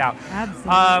check it out.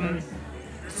 Absolutely.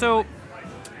 So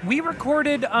we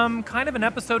recorded kind of an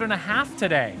episode and a half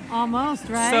today. Almost,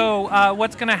 right? So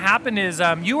what's going to happen is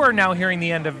you are now hearing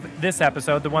the end of this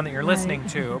episode, the one that you're listening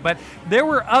to. But there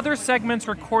were other segments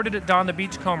recorded at Dawn the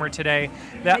Beachcomber today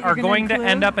that are you're gonna going to include?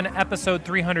 end up in episode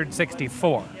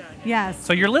 364. Yes.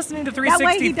 So you're listening to that way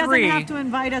 363. he doesn't have to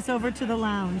invite us over to the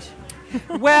lounge.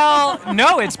 Well,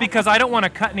 no, it's because I don't want to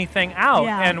cut anything out,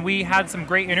 Yeah. and we had some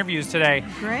great interviews today,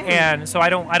 Great. and so I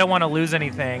don't want to lose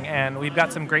anything. And we've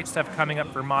got some great stuff coming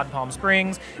up for Mod Palm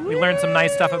Springs. We learned some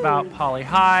nice stuff about Poly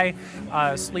High.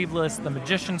 Sleeveless the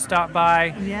Magician stopped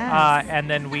by, Yes. and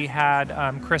then we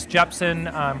had Chris Jepson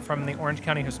from the Orange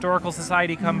County Historical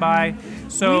Society come by.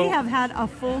 So We have had a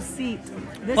full seat.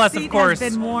 This Plus, of seat course,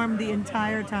 has been warm the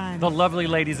entire time. the lovely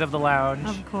ladies of the lounge.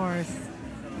 Of course.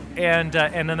 And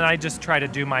then I just try to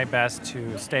do my best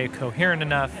to stay coherent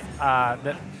enough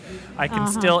that I can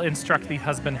still instruct the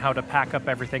husband how to pack up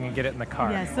everything and get it in the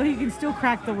car. Yes, so he can still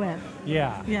crack the whip.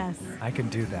 Yeah. Yes. I can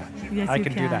do that. Yes, I you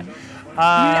can do that. can.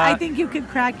 I think you could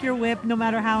crack your whip no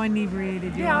matter how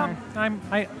inebriated you Yeah.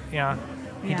 are.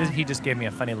 He just gave me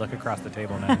a funny look across the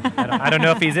table now. I don't know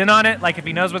if he's in on it. Like if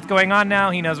he knows what's going on now,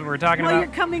 he knows what we're talking Well, about.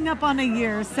 you're coming up on a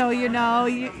year, so you know.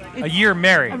 A year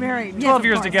married. Married, yes, 12 of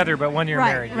years course. together, but 1 year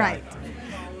Right, married. yeah. right.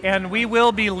 And we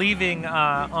will be leaving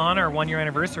on our 1 year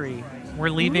anniversary.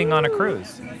 We're leaving on a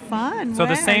cruise. Fun. So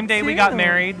the Where same day we got to?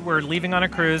 married, we're leaving on a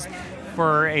cruise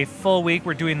for a full week.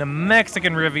 We're doing the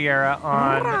Mexican Riviera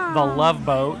on the Love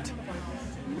Boat.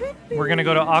 We're going to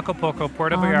go to Acapulco,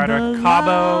 Puerto On the Vallarta,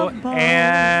 Cabo, Love Boat.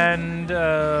 and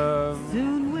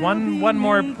Soon we'll one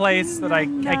more be place that I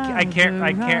can't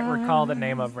another recall the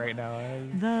name of right now.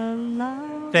 The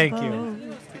love Thank boat.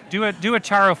 you. Do a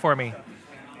charo for me.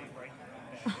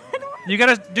 You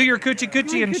gotta do your coochie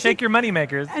coochie and shake your money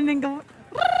makers. And then go.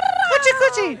 Coochie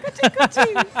coochie.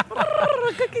 Coochie,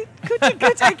 coochie,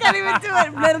 coochie. I can't even do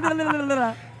it. Blah, blah, blah, blah,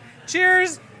 blah.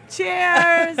 Cheers.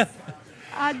 Cheers.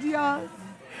 Adios.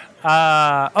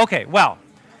 Okay, well,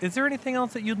 is there anything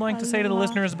else that you'd like to say to the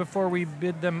listeners before we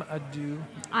bid them adieu?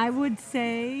 I would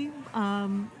say,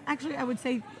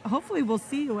 hopefully we'll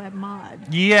see you at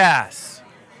Mod. Yes.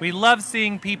 We love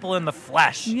seeing people in the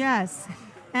flesh. Yes.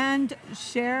 And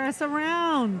share us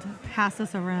around. Pass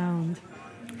us around.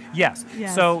 Yes.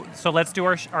 Yes. So let's do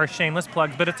our shameless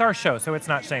plugs, but it's our show, so it's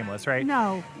not shameless, right?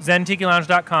 No.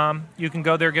 ZenTikiLounge.com. You can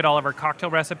go there, get all of our cocktail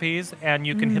recipes, and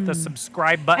you can hit the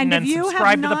subscribe button and you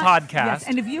subscribe have to the not- podcast. Yes,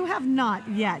 and if you have not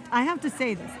yet, I have to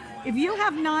say this. If you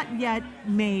have not yet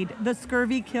made the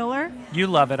Scurvy Killer, You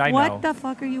love it, I know. what the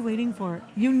fuck are you waiting for?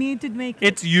 You need to make it.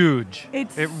 It's huge. It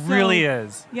really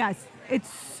is. Yes, it's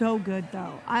so good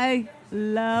though. I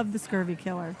love the Scurvy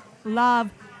Killer.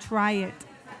 Try it.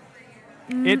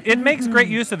 It makes great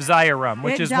use of Zaya rum,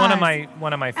 which It is one of does.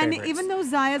 my favorites. And even though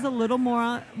Zaya is a little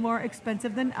more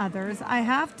expensive than others, I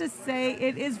have to say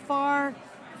it is far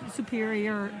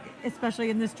superior, especially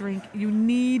in this drink. You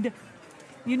need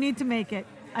to make it.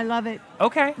 I love it.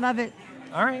 Okay. Love it.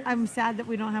 All right. I'm sad that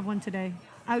we don't have one today.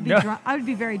 I would be No. drunk. I would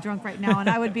be very drunk right now, and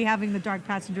I would be having the dark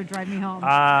passenger drive me home.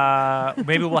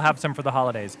 Maybe we'll have some for the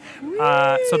holidays.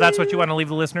 So that's what you want to leave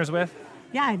the listeners with?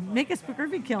 Yeah, make a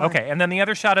Scurvy Killer. Okay, and then the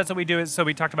other shout outs that we do is, so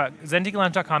we talked about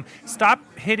ZenTikiLounge.com. Stop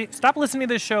listening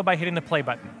to this show by hitting the play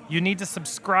button. You need to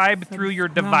subscribe through your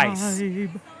device.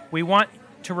 We want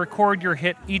to record your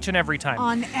hit each and every time.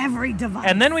 On every device.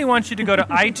 And then we want you to go to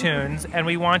iTunes and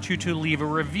we want you to leave a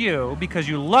review because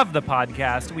you love the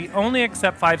podcast. We only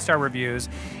accept 5-star reviews.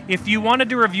 If you wanted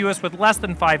to review us with less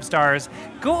than 5 stars,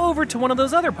 go over to one of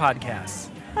those other podcasts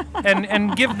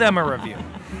and give them a review.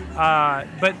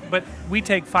 But we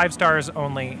take 5 stars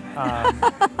only.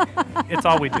 It's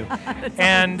all we do.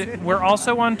 And we're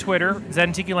also on Twitter,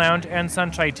 ZenTiki Lounge and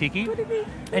Sunshine Tiki.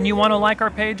 And you want to like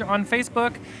our page on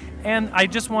Facebook. And I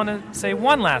just want to say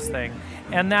one last thing,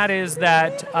 and that is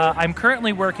that I'm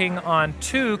currently working on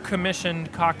 2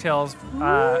 commissioned cocktails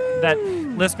that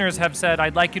listeners have said,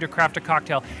 I'd like you to craft a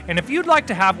cocktail. And if you'd like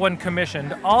to have one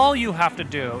commissioned, all you have to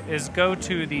do is go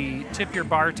to the Tip Your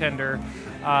Bartender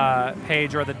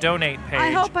page or the donate page. I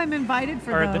hope I'm invited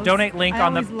for or those. the donate link I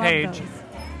on the always love page. those.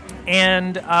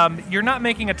 And you're not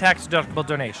making a tax-deductible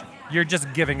donation. You're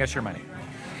just giving us your money.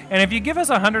 And if you give us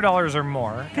 $100 or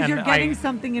more, Because you're getting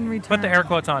something in return. put the air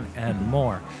quotes on, and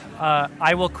more,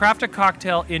 I will craft a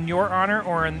cocktail in your honor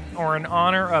or in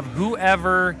honor of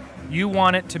whoever you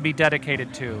want it to be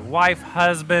dedicated to? Wife,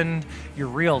 husband, your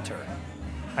realtor.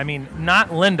 I mean,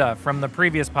 not Linda from the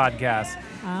previous podcast.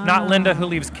 Not Linda who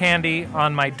leaves candy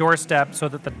on my doorstep so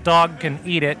that the dog can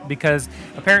eat it, because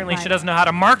apparently she doesn't know how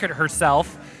to market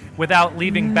herself without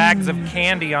leaving bags of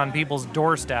candy on people's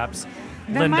doorsteps.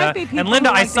 There Linda. might be people And Linda,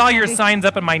 who I like the saw your candy. signs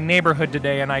up in my neighborhood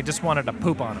today, and I just wanted to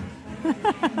poop on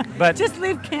them. But Just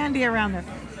leave candy around there.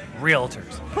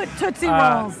 realtors. Put Tootsie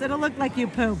Rolls. It'll look like you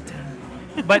pooped.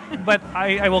 But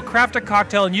I will craft a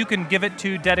cocktail, and you can give it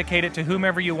to, dedicate it to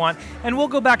whomever you want, and we'll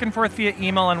go back and forth via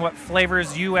email on what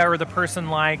flavors you or the person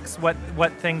likes, what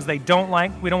things they don't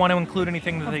like. We don't want to include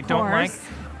anything that they don't like.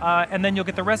 And then you'll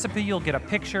get the recipe, you'll get a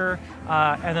picture,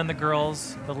 and then the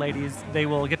girls, the ladies, they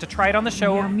will get to try it on the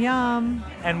show. Yum, yum.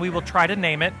 And we will try to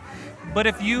name it. But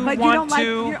if you But want you don't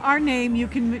to... like our name, you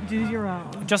can do your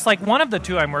own. Just like one of the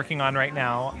two I'm working on right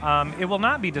now, it will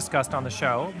not be discussed on the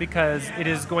show because it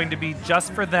is going to be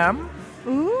just for them.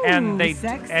 Ooh, And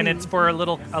sexy. and it's for a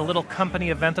little company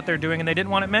event that they're doing, and they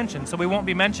didn't want it mentioned, so we won't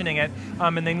be mentioning it.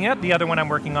 And then yet the other one I'm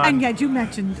working on. And yet you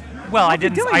mentioned. Well, I We'll be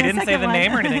didn't. doing I a didn't say second the one.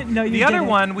 name or anything. No, you the other didn't.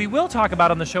 one we will talk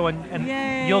about on the show,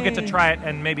 and you'll get to Yay. try it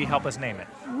and maybe help us name it.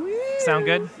 Woo. Sound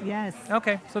good? Yes.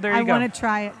 Okay, so there you I go. want to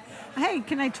try it. Hey,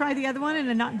 can I try the other one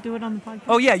and not do it on the podcast?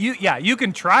 Oh yeah, you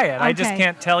can try it. I just Okay.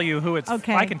 can't tell you who it's.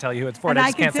 Okay. I can tell you who it's for. And I I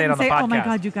just can can't sit say it and on the say, podcast. oh my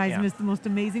God, you guys Yeah. missed the most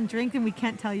amazing drink, and we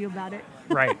can't tell you about it.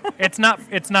 Right. It's not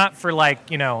like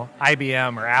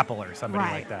IBM or Apple or somebody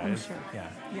Right, like that. I'm It's- sure. Yeah.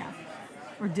 Yeah.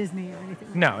 Or Disney or anything.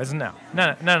 No, it's no.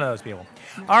 None of those people.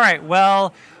 All right.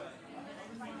 Well,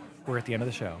 we're at the end of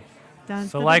the show. Dun,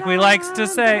 So dun, like we dun, likes to dun,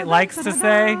 say, dun, likes dun, to dun,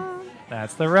 say, dun.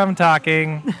 that's the rum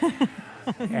talking.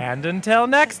 And until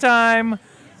next time,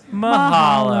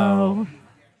 mahalo. Mahalo.